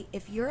 Nikki,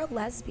 if you're a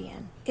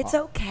lesbian, it's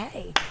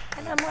okay.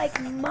 And I'm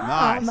like,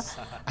 Mom, Nice.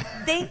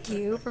 thank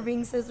you for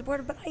being so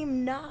supportive, but I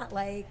am not.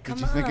 Like, come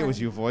Did you think it was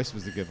on. your voice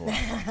was the giveaway?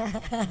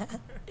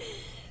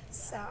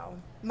 So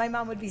my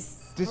mom would be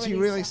Did pretty she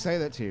really sad. say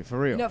that to you, for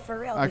real? No, for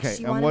real. Okay, Like,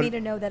 she and wanted what- me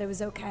to know that it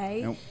was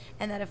okay, Nope.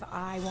 and that if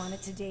I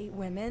wanted to date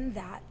women,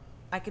 that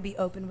I could be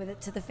open with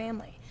it to the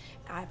family.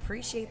 I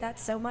appreciate that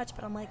so much,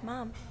 but I'm like,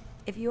 Mom,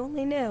 if you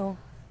only knew.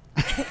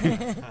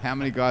 How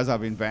many guys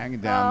I've been banging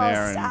down Oh,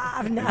 there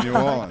stop, in no. New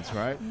Orleans,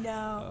 right?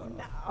 No.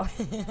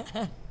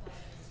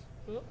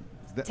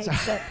 That's- Take a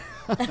sip.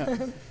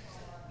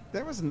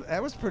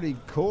 that was pretty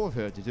cool of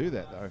her to do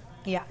that, though.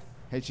 Yeah.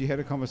 Had she had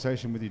a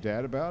conversation with your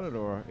dad about it,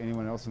 or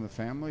anyone else in the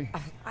family?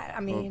 I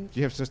Or mean, do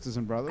you have sisters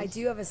and brothers? I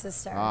do have a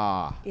sister.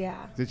 Ah. Yeah.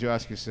 Did you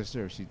ask your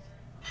sister, or she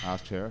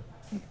asked her?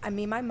 I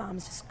mean, my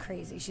mom's just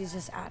crazy. She's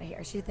just out of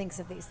here. She thinks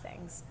of these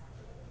things.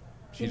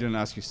 She didn't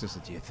ask your sister,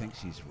 do you think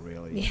she's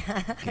really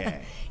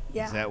gay?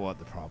 Yeah. Is that what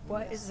the problem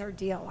What is? is her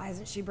deal? Why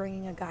isn't she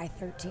bringing a guy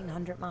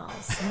 1,300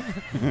 miles?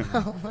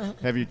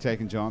 Have you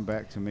taken John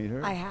back to meet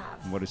her? I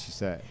have. What does she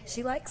say?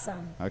 She likes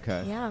him.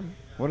 Okay. Yeah.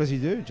 What does he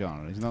do,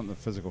 John? He's not in the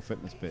physical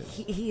fitness biz.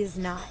 He is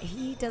not.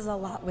 He does a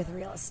lot with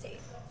real estate.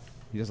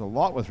 He does a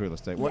lot with real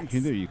estate. What you can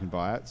Yes. do, you can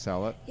buy it,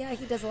 sell it, Yeah,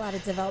 he does a lot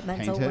of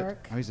developmental paint it.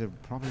 work. Oh, he's a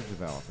property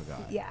developer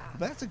guy. Yeah.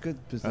 That's a good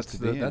business That's to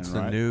the be that's in,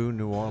 the right? new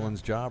New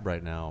Orleans job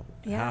right now.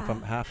 Yeah.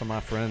 Half of my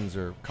friends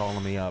are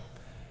calling me up.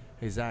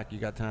 Hey Zach, you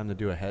got time to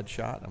do a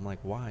headshot? I'm like,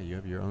 why? You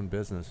have your own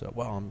business.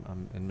 Well,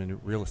 I'm in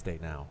real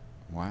estate now.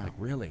 Wow. Like,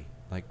 really?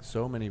 Like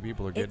so many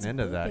people are getting It's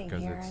into that booming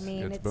because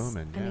here. it's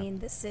booming. I mean,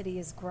 this city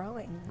is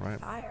growing like Right.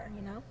 fire,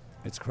 you know?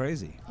 It's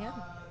crazy. Yeah.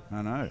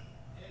 I know.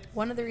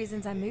 One of the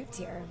reasons I moved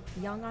here,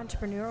 young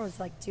entrepreneur was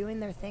like doing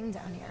their thing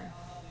down here.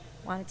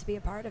 Wanted to be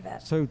a part of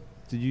it. So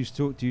do you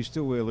still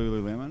wear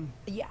Lululemon?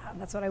 Yeah,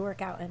 that's what I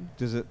work out in.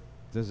 Does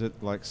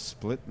it like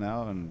split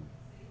now and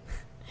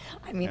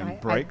I mean, I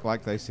break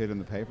like they said in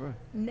the paper?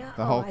 No,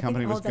 The whole I think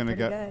company it was holds up going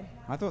to pretty go. good.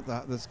 I thought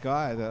that this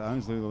guy that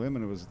owns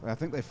Lululemon I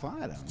think they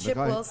fired him. The Chip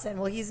guy- Wilson.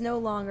 Well, he's no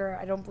longer.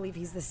 I don't believe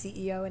he's the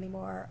CEO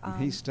anymore.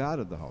 He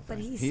started the whole thing. But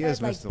he is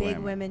said like Mr. big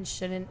Lemon. women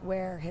shouldn't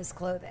wear his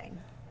clothing,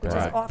 which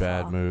Right. is awful.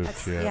 Bad move,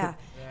 That's- Chip. Yeah.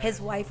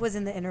 His wife was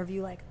in the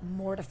interview like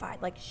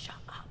mortified, like shut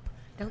up,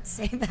 don't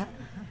say that.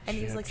 And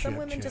he was Chip, like, some Chip,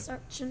 women Chip. just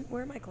shouldn't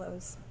wear my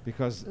clothes.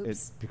 Because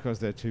Oops. because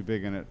they're too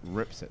big and it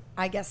rips it.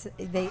 I guess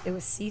it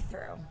was see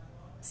through.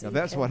 So Now you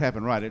that's could- what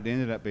happened, right? It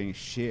ended up being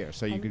sheer,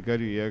 so you And- could go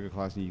to your yoga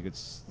class and you could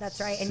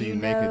That's right, and see you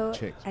naked know,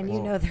 chicks. and you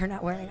know they're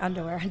not wearing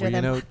underwear under Well, you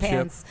them know, Chip-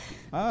 pants.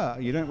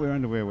 You don't wear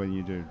underwear when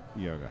you do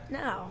yoga.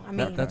 No, I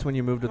mean That's when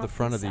you move to I the don't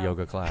front of think the so.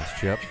 yoga class,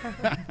 Chip.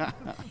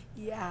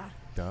 Yeah.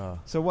 Duh.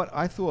 So what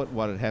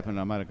had happened,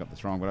 I might have got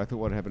this wrong, but I thought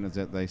what happened is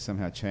that they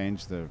somehow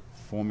changed the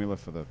formula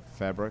for the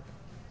fabric,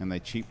 and they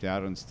cheaped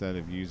out. Instead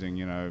of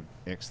using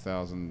X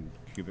thousand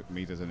cubic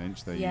meters an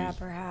inch, they Yeah, used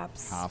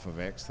perhaps. half of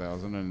X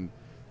thousand,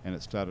 and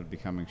it started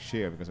becoming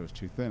sheer because it was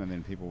too thin, and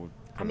then people would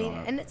put I mean, it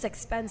on and it's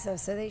expensive,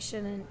 so they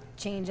shouldn't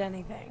change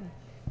anything.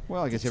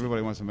 Well, I guess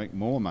everybody wants to make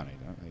more money,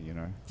 don't they,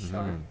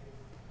 Sure.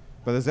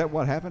 But is that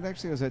what happened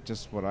actually, or is that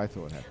just what I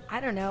thought happened? I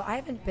don't know. I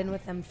haven't been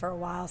with them for a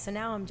while, so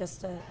now I'm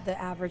just the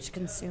average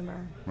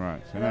consumer.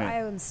 Right. So Although now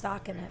I own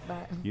stock in it,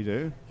 but you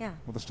do? yeah.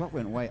 Well, the stock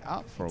went way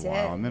up for a It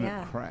while, did, and then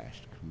yeah. it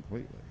crashed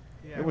completely.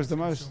 Yeah, It was the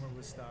most- consumer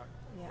with stock.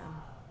 Yeah.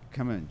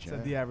 Come in, Jay. So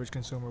the average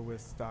consumer with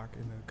stock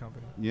in the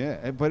company.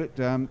 Yeah, but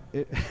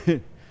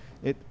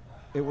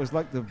it was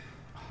like the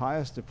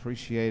highest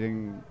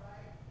appreciating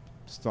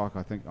stock,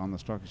 I think, on the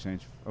stock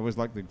exchange. It was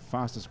like the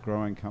fastest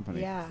growing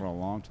company Yeah. for a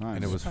long time.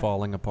 And it was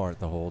falling apart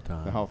the whole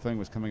time. the whole thing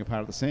was coming apart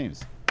at the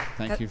seams.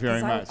 Thank you 'Cause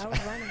very much. I was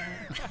running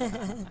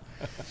it.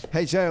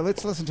 Hey, Joe,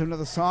 let's listen to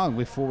another song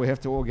before we have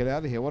to all get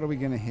out of here. What are we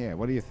going to hear?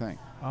 What do you think?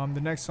 The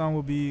next song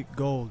will be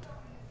Gold.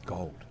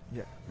 Gold.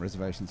 Yeah.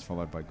 Reservations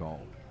followed by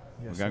gold.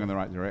 Yes, We're going sir. in the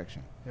right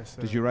direction. Yes,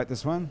 sir. Did you write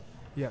this one?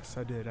 Yes,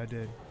 I did. I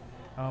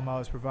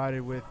was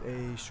provided with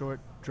a short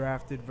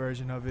drafted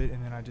version of it,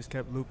 and then I just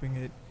kept looping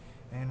it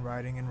and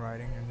writing, and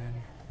then,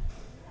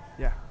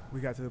 yeah, we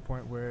got to the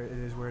point where it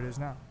is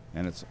now.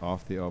 And it's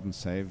off the album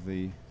Save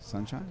the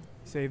Sunshine?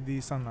 Save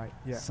the Sunlight.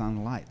 Yeah.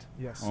 Sunlight.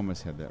 Yes.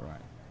 Almost had that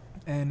right.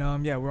 And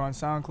yeah, we're on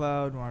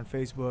SoundCloud, we're on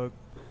Facebook,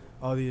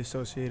 all the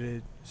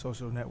associated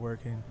social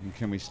networking. And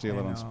can we steal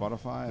it on And,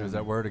 Spotify? There's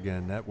that word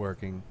again,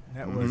 networking.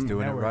 Network, He's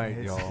doing it networking. right,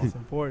 it's, y'all. It's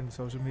important,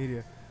 social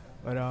media.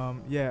 But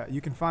yeah, you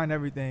can find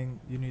everything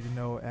you need to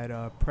know at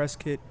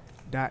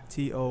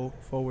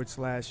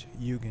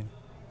presskit.to/Yugen.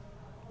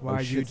 Oh,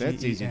 shit,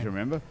 that's easy to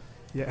remember.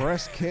 Yeah.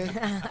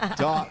 Presskit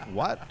dot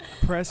what?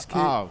 Presskit.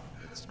 Oh,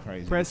 it's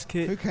crazy.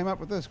 Presskit. Who came up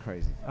with this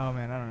crazy? Oh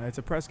man, I don't know. It's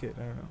a press kit.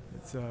 I don't know.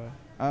 It's Oh,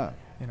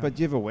 you know. but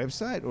do you have a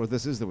website, or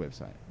this is the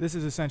website? This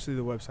is essentially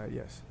the website.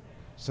 Yes.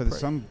 So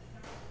there's Right.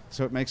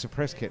 so it makes a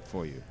press kit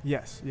for you.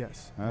 Yes. Oh,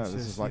 It's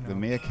this just, is like you the know,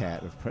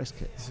 meerkat of press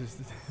kits. This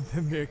is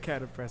the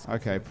meerkat of press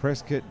kits. Okay,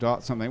 presskit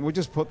dot something. We'll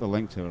just put the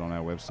link to it on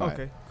our website.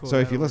 Okay, cool. So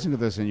if That'll you work. listen to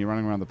this and you're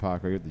running around the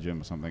park or you're at the gym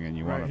or something and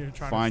you Right, want you're to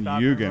trying to find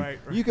stop and Yugen, write,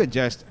 right. you could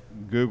just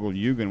Google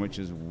Yugen, which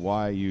is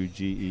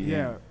Y-U-G-E-N.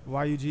 Yeah,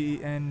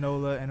 YUGEN,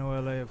 NOLA,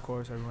 NOLA, of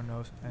course, everyone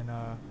knows. And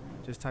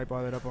just type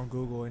all that up on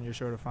Google and you're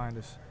sure to find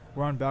us.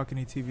 We're on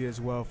Balcony TV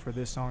as well for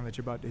this song that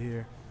you're about to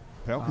hear.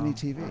 Balcony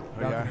TV. Oh,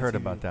 yeah, I Balcony heard TV.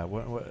 about that.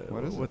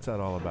 What is it? What's that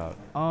all about?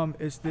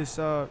 It's this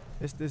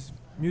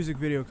music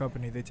video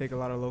company. They take a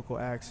lot of local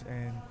acts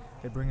and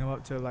they bring them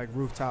up to like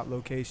rooftop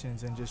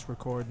locations and just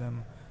record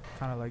them,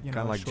 kind of like Kind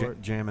of like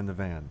short. Jam in the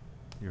Van.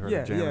 You heard Yeah,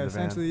 of Jam in the Van?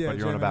 essentially, yeah. But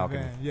you're on a Jam in the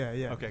balcony. Van. Yeah,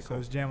 yeah. Okay, So cool.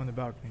 it's Jam on the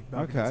Balcony.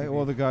 Balcony Okay, TV.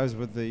 all the guys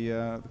with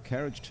the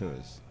carriage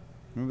tours.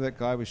 Remember that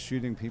guy was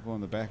shooting people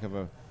in the back of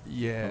a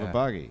Yeah.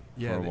 buggy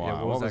Yeah, for a yeah,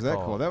 while. what was that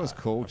called? called? That was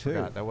cool I too.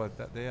 forgot. That was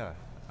that. Yeah. I Yeah,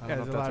 don't there's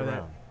know a if lot that's of that.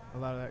 around. A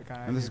lot of that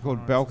kind of. And this is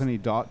called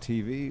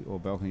balcony.tv or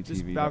balconytv.com.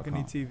 Just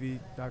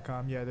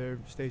balconytv.com. Yeah, they're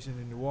stationed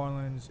in New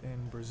Orleans,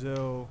 in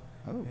Brazil,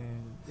 Oh,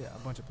 and yeah, a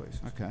bunch of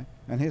places. okay.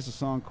 And here's a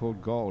song called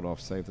Gold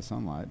off Save the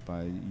Sunlight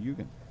by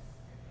Yugen.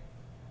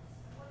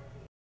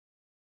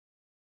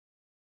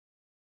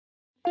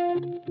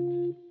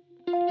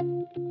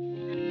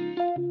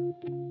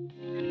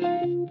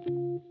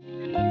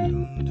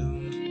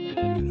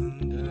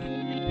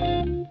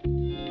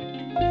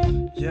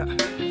 Yeah,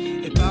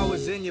 if I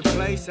was in your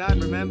place,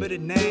 Eastside, remember the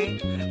name.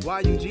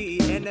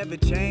 Y-U-G-E-N never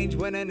change,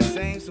 one and the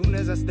same. Soon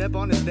as I step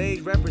on the stage,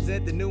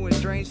 represent the new and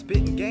strange.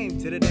 Spitting game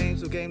to the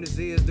dames who came to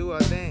see us do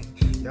our thing.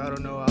 Y'all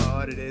don't know how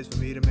hard it is for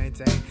me to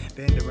maintain.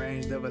 Been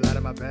deranged of a lot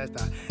of my past.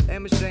 I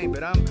am ashamed,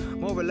 but I'm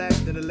more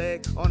relaxed than a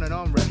leg on an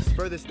armrest.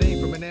 Furthest thing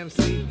from an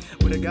MC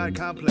with a God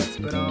complex.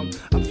 But I'm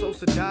so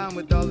down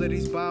with all of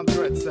these bomb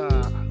threats.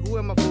 Who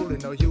am I fooling?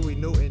 No Huey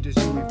Newton, just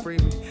Huey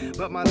Freeman.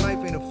 But my life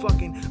ain't a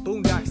fucking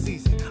boondock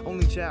season.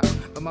 Only child,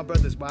 but my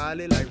brother's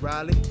wily like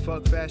Riley.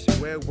 Fuck fashion,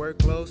 wear work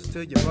clothes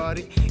to your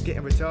body.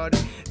 Getting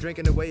retarded,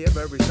 drinking away of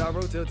every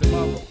sorrow till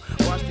tomorrow.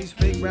 Watch these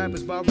fake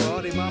rappers borrow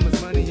all their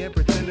mama's money and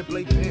pretend to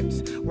play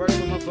pimps. Work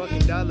for my fucking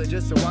dollar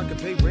just so I can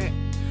pay rent.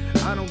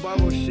 I don't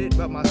borrow shit,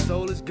 but my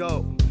soul is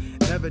gold.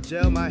 Never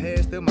gel my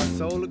hair, still my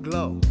soul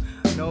aglow.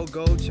 No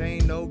gold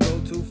chain, no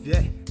gold tooth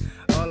yet.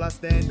 All I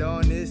stand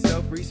on is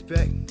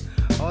self-respect.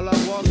 All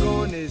I walk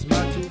on is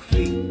my 2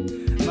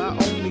 feet. My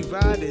only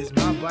ride is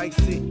my bike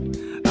seat.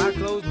 I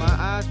close my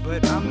eyes,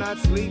 but I'm not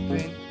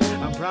sleeping.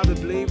 I'm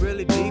probably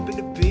really deep in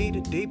the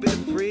beat, deep in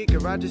the freak,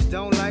 or I just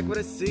don't like what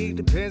I see.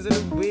 Depends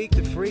on the week,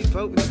 the free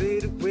potency,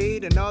 the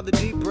weed, and all the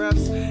deep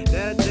breaths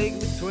that I take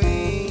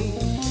between.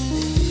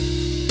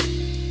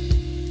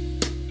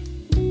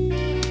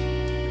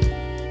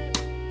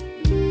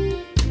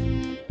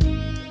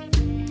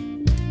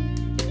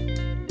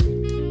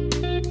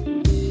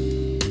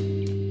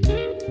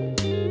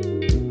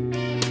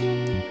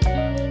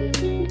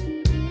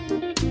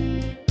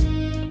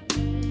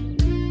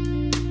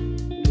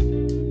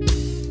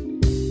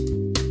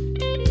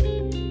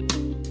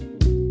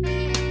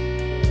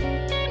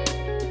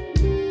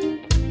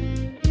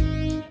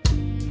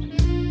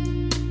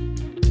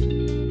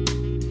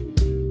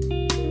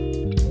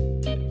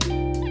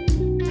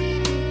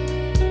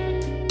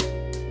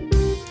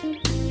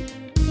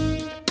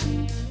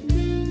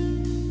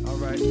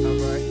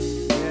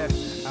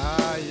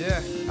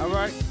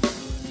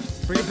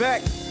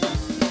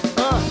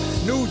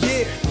 New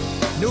year,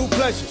 new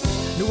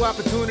pleasures, new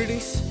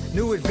opportunities,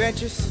 new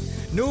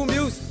adventures, new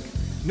music,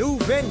 new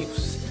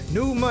venues,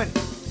 new money,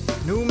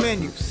 new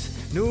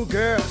menus, new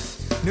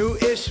girls, new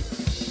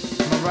issues.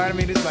 Am I right? I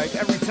mean, it's like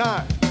every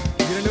time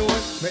you get a new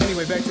one. But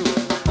anyway, back to it.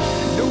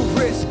 New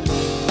risk,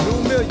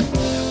 new million.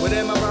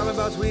 Whatever I'm rhyming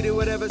about, sweetie,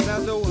 whatever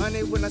sounds so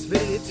honey. When I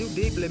spit it, hit too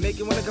deeply, make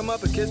you wanna come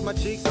up and kiss my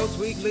cheek so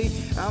sweetly.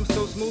 I'm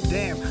so smooth,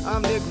 damn,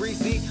 I'm near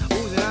greasy.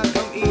 Oozing out,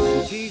 come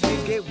easy. Cheese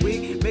get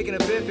weak, making a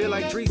bed feel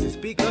like treason.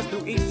 Speak us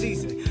through each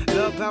season.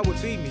 Love power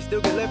feed me, still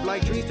get left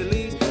like trees to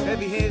leaves.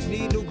 Heavy hands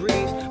need new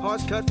greaves,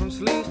 hearts cut from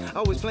sleeves.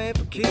 Always playing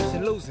for keeps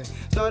and losing.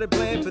 Started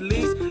playing for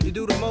least. You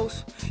do the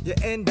most, you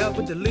end up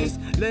with the least.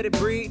 Let it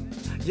breathe,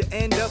 you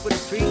end up with a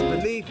feast.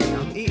 Believe me,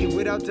 I'm eating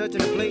without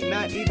touching a plate,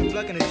 not even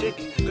plucking a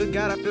chicken. Good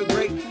God, I feel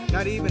great,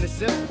 not even a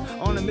simple.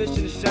 On a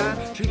mission to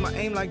shine, treat my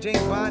aim like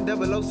James Bond.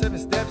 007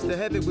 steps to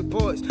heaven with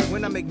poise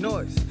when I make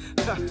noise.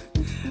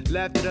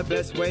 Laughed at the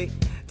best way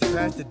to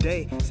pass the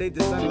day. Save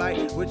the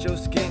sunlight with your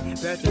skin.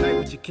 Pass the night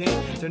with your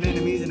kin. Turn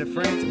enemies into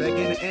friends, back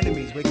into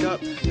enemies. Wake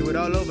up, do it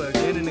all over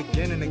again and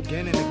again and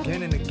again and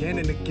again and again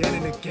and again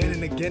and again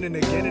and again and again and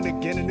again and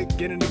again and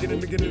again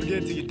and again and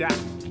again till you die.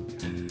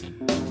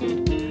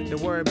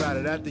 Don't worry about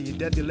it. After your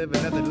death, you live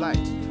another life,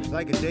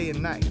 like a day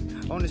and night.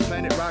 On this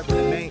planet rock with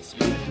an ain't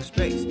speeding through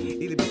space.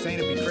 Either be sane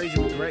or be crazy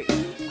with grace.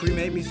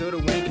 Cremate me so the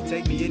wind can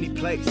take me any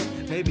place.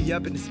 Maybe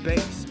up into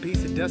space.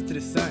 Piece of dust to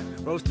the sun.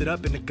 Roasted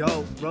up in the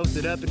gold.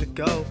 Roasted up in the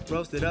gold.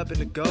 Roasted up in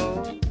the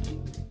gold.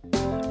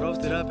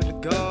 Roasted up in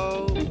the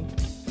gold.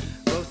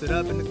 Roasted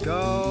up in the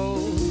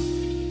gold.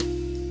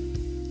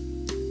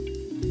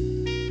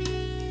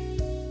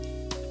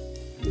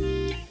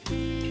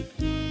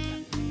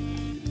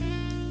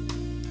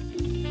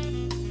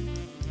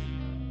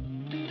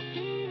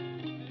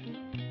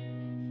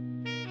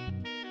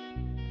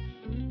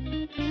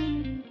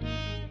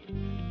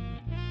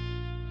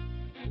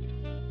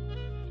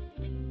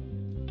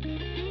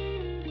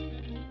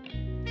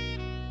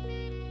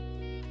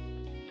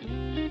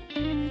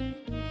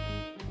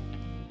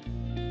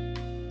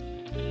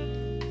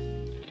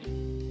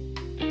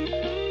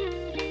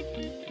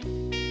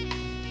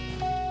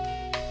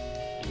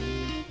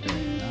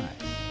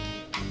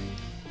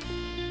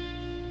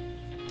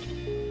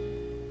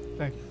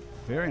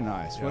 Very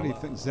nice. Yeah, what do you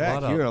think,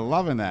 Zach? You're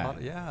loving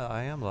that. Yeah,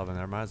 I am loving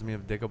that. It reminds me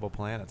of Diggable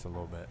Planets a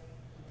little bit.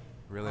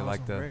 Really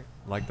Awesome,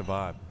 like the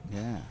vibe.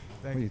 Yeah.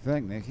 What do you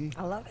think, Nikki?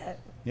 I love it.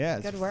 Yeah.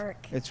 Good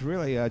work. It's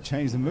really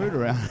changed the mood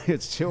around.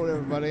 It's chilled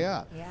everybody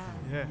up.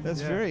 Yeah.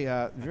 That's very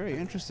very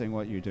interesting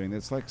what you're doing.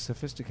 That's like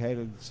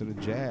sophisticated sort of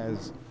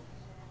jazz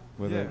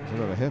with a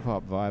sort of a hip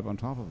hop vibe on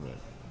top of it.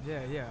 Yeah.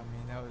 I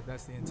mean,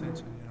 that's the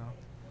intention, you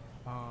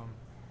know.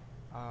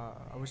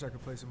 I wish I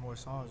could play some more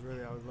songs.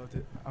 Really, I would love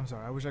to. I'm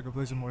sorry. I wish I could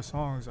play some more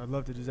songs. I'd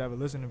love to just have a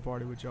listening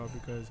party with y'all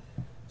because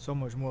so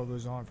much more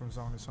goes on from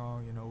song to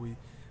song. You know,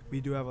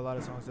 we do have a lot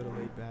of songs that are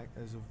laid back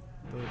as of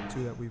the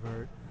two that we've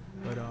heard,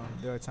 but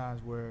there are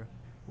times where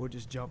we'll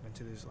just jump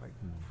into this like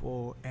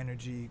full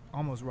energy,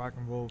 almost rock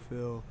and roll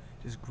feel,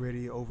 just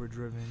gritty,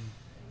 overdriven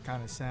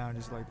kind of sound,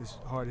 just like this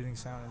hard hitting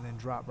sound, and then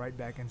drop right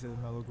back into the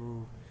mellow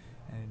groove.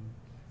 And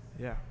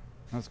yeah.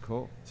 That's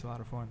cool. It's a lot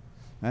of fun.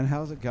 And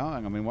how's it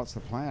going? I mean, what's the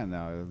plan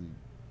now?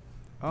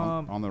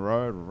 On the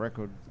road,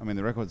 record. I mean,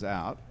 the record's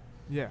out.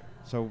 Yeah.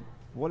 So,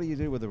 what do you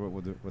do with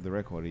the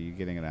record? Are you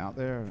getting it out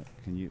there?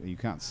 You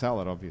can't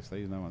sell it,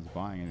 obviously. No one's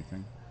buying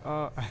anything.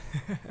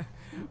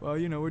 Well,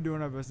 you know, we're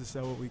doing our best to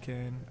sell what we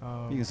can.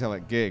 You can sell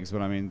at gigs,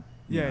 but I mean.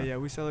 Yeah,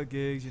 we sell at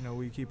gigs. You know,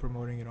 we keep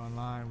promoting it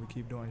online. We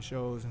keep doing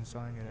shows and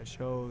selling it at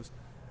shows.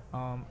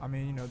 I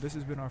mean, you know, this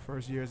has been our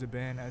first year as a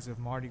band as of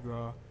Mardi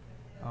Gras.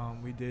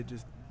 We did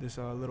just this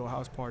little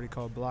house party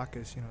called Block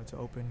Us. You know, it's an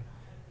open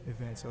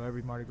event, so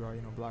every Mardi Gras,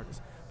 you know, Block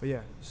Us. But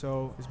yeah,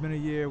 so it's been a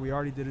year. We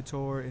already did a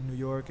tour in New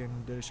York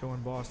and did a show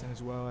in Boston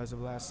as well as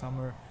of last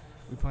summer.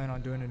 We plan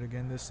on doing it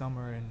again this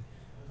summer, and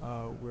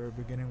we're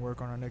beginning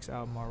work on our next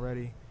album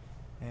already.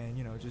 And,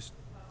 you know, just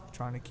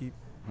trying to keep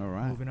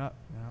moving up,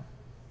 you know.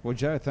 Well,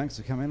 Joe, thanks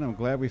for coming in. I'm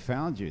glad we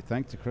found you.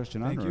 Thanks to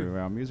Christian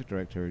Unruh, our music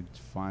director, who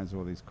finds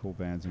all these cool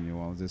bands in New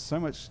Orleans. There's so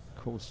much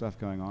cool stuff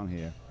going on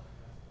here.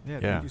 Yeah,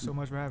 thank you so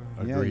much for having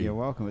me. Yeah, you're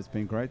welcome. It's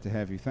been great to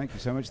have you. Thank you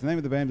so much. The name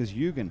of the band is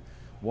Yugen,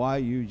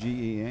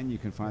 Y-U-G-E-N. You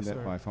can find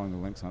that by following the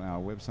links on our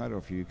website, or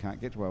if you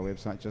can't get to our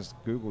website, just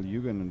Google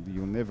Yugen and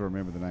you'll never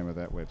remember the name of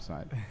that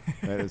website.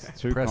 That is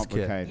too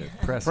complicated.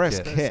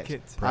 Press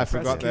Kit. I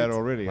forgot that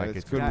already. Like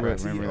it's good work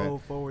remembering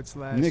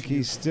that.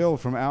 Nikki Still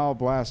from Owl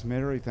Blast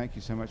Metairie, thank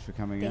you so much for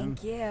coming in.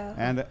 Thank you.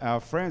 And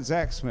our friend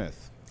Zach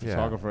Smith,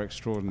 photographer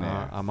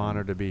extraordinaire. I'm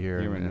honored to be here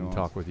and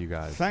talk with you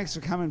guys. Thanks for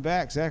coming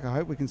back, Zach. I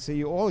hope we can see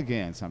you all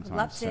again sometime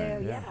Love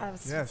soon. to,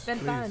 it's been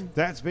fun.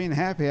 That's been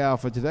Happy Hour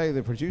for today.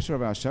 The producer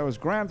of our show is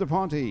Graham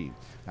DePonte.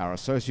 Our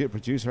associate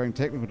producer and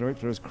technical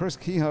director is Chris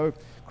Kehoe.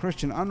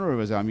 Christian Unruh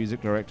is our music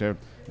director.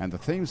 And the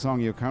theme song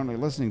you're currently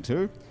listening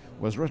to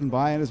was written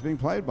by and is being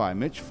played by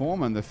Mitch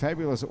Foreman. The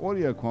fabulous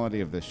audio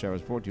quality of this show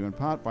is brought to you in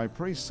part by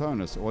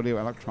PreSonus Audio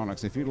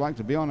Electronics. If you'd like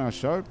to be on our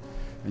show,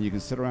 and you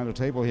can sit around a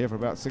table here for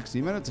about 60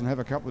 minutes and have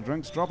a couple of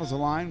drinks, drop us a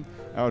line.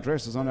 Our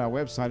address is on our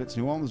website, it's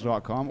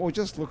neworleans.com, or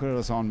just look at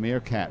us on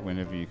Meerkat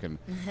whenever you can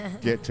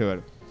get to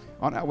it.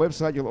 On our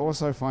website, you'll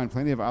also find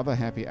plenty of other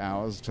happy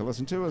hours to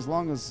listen to, as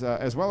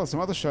well as some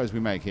other shows we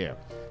make here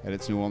at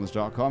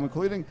itsneworleans.com,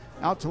 including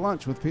Out to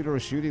Lunch with Peter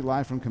Raschuti,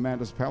 live from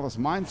Commander's Palace,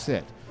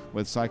 Mindset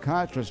with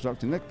psychiatrist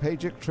Dr. Nick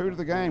Pajic, True to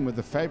the Game with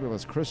the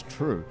fabulous Chris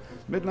True,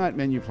 Midnight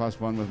Menu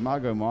 +1 with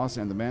Margot Moss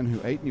and the man who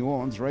ate New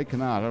Orleans, Ray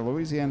Canada,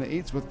 Louisiana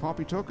Eats with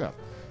Poppy Tucker,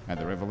 and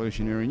the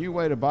revolutionary new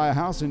way to buy a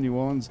house in New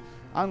Orleans,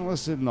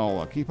 Unlisted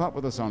NOLA. Keep up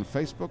with us on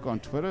Facebook,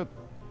 on Twitter,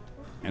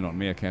 and on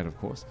Meerkat, of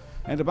course,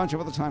 and a bunch of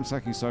other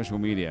time-sucking social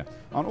media.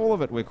 On all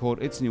of it, we're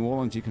called It's New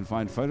Orleans. You can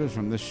find photos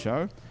from this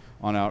show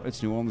on our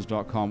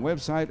itsneworleans.com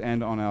website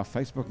and on our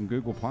Facebook and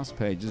Google Plus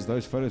pages.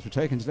 Those photos were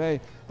taken today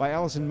by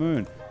Alison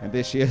Moon, and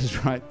there she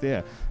is right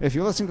there. If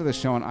you're listening to the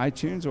show on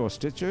iTunes or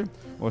Stitcher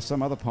or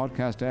some other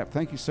podcast app,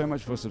 thank you so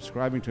much for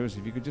subscribing to us.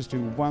 If you could just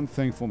do one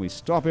thing for me,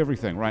 stop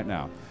everything right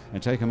now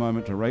and take a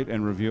moment to rate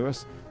and review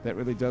us. That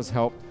really does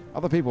help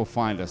other people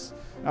find us.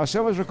 Our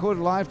show was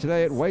recorded live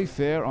today at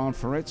Wayfair on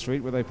Ferret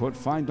Street, where they put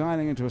fine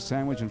dining into a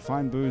sandwich and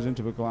fine booze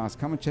into a glass.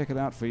 Come and check it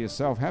out for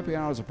yourself. Happy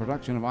Hour is a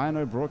production of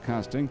INO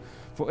Broadcasting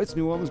for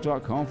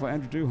itsneworleans.com. For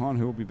Andrew Duhon,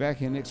 who will be back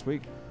here next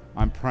week,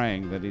 I'm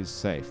praying that he's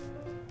safe.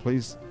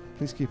 Please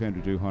keep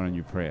Andrew Duhon in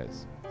your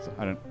prayers. So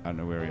I don't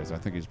know where he is. I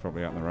think he's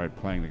probably out on the road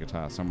playing the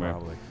guitar somewhere.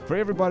 Probably. For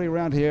everybody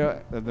around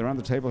here, around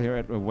the table here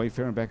at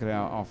Wayfair and back at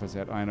our office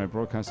at INO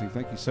Broadcasting,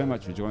 thank you so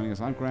much for joining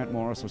us. I'm Grant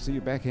Morris. We'll see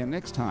you back here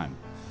next time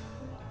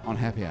on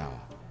Happy Hour.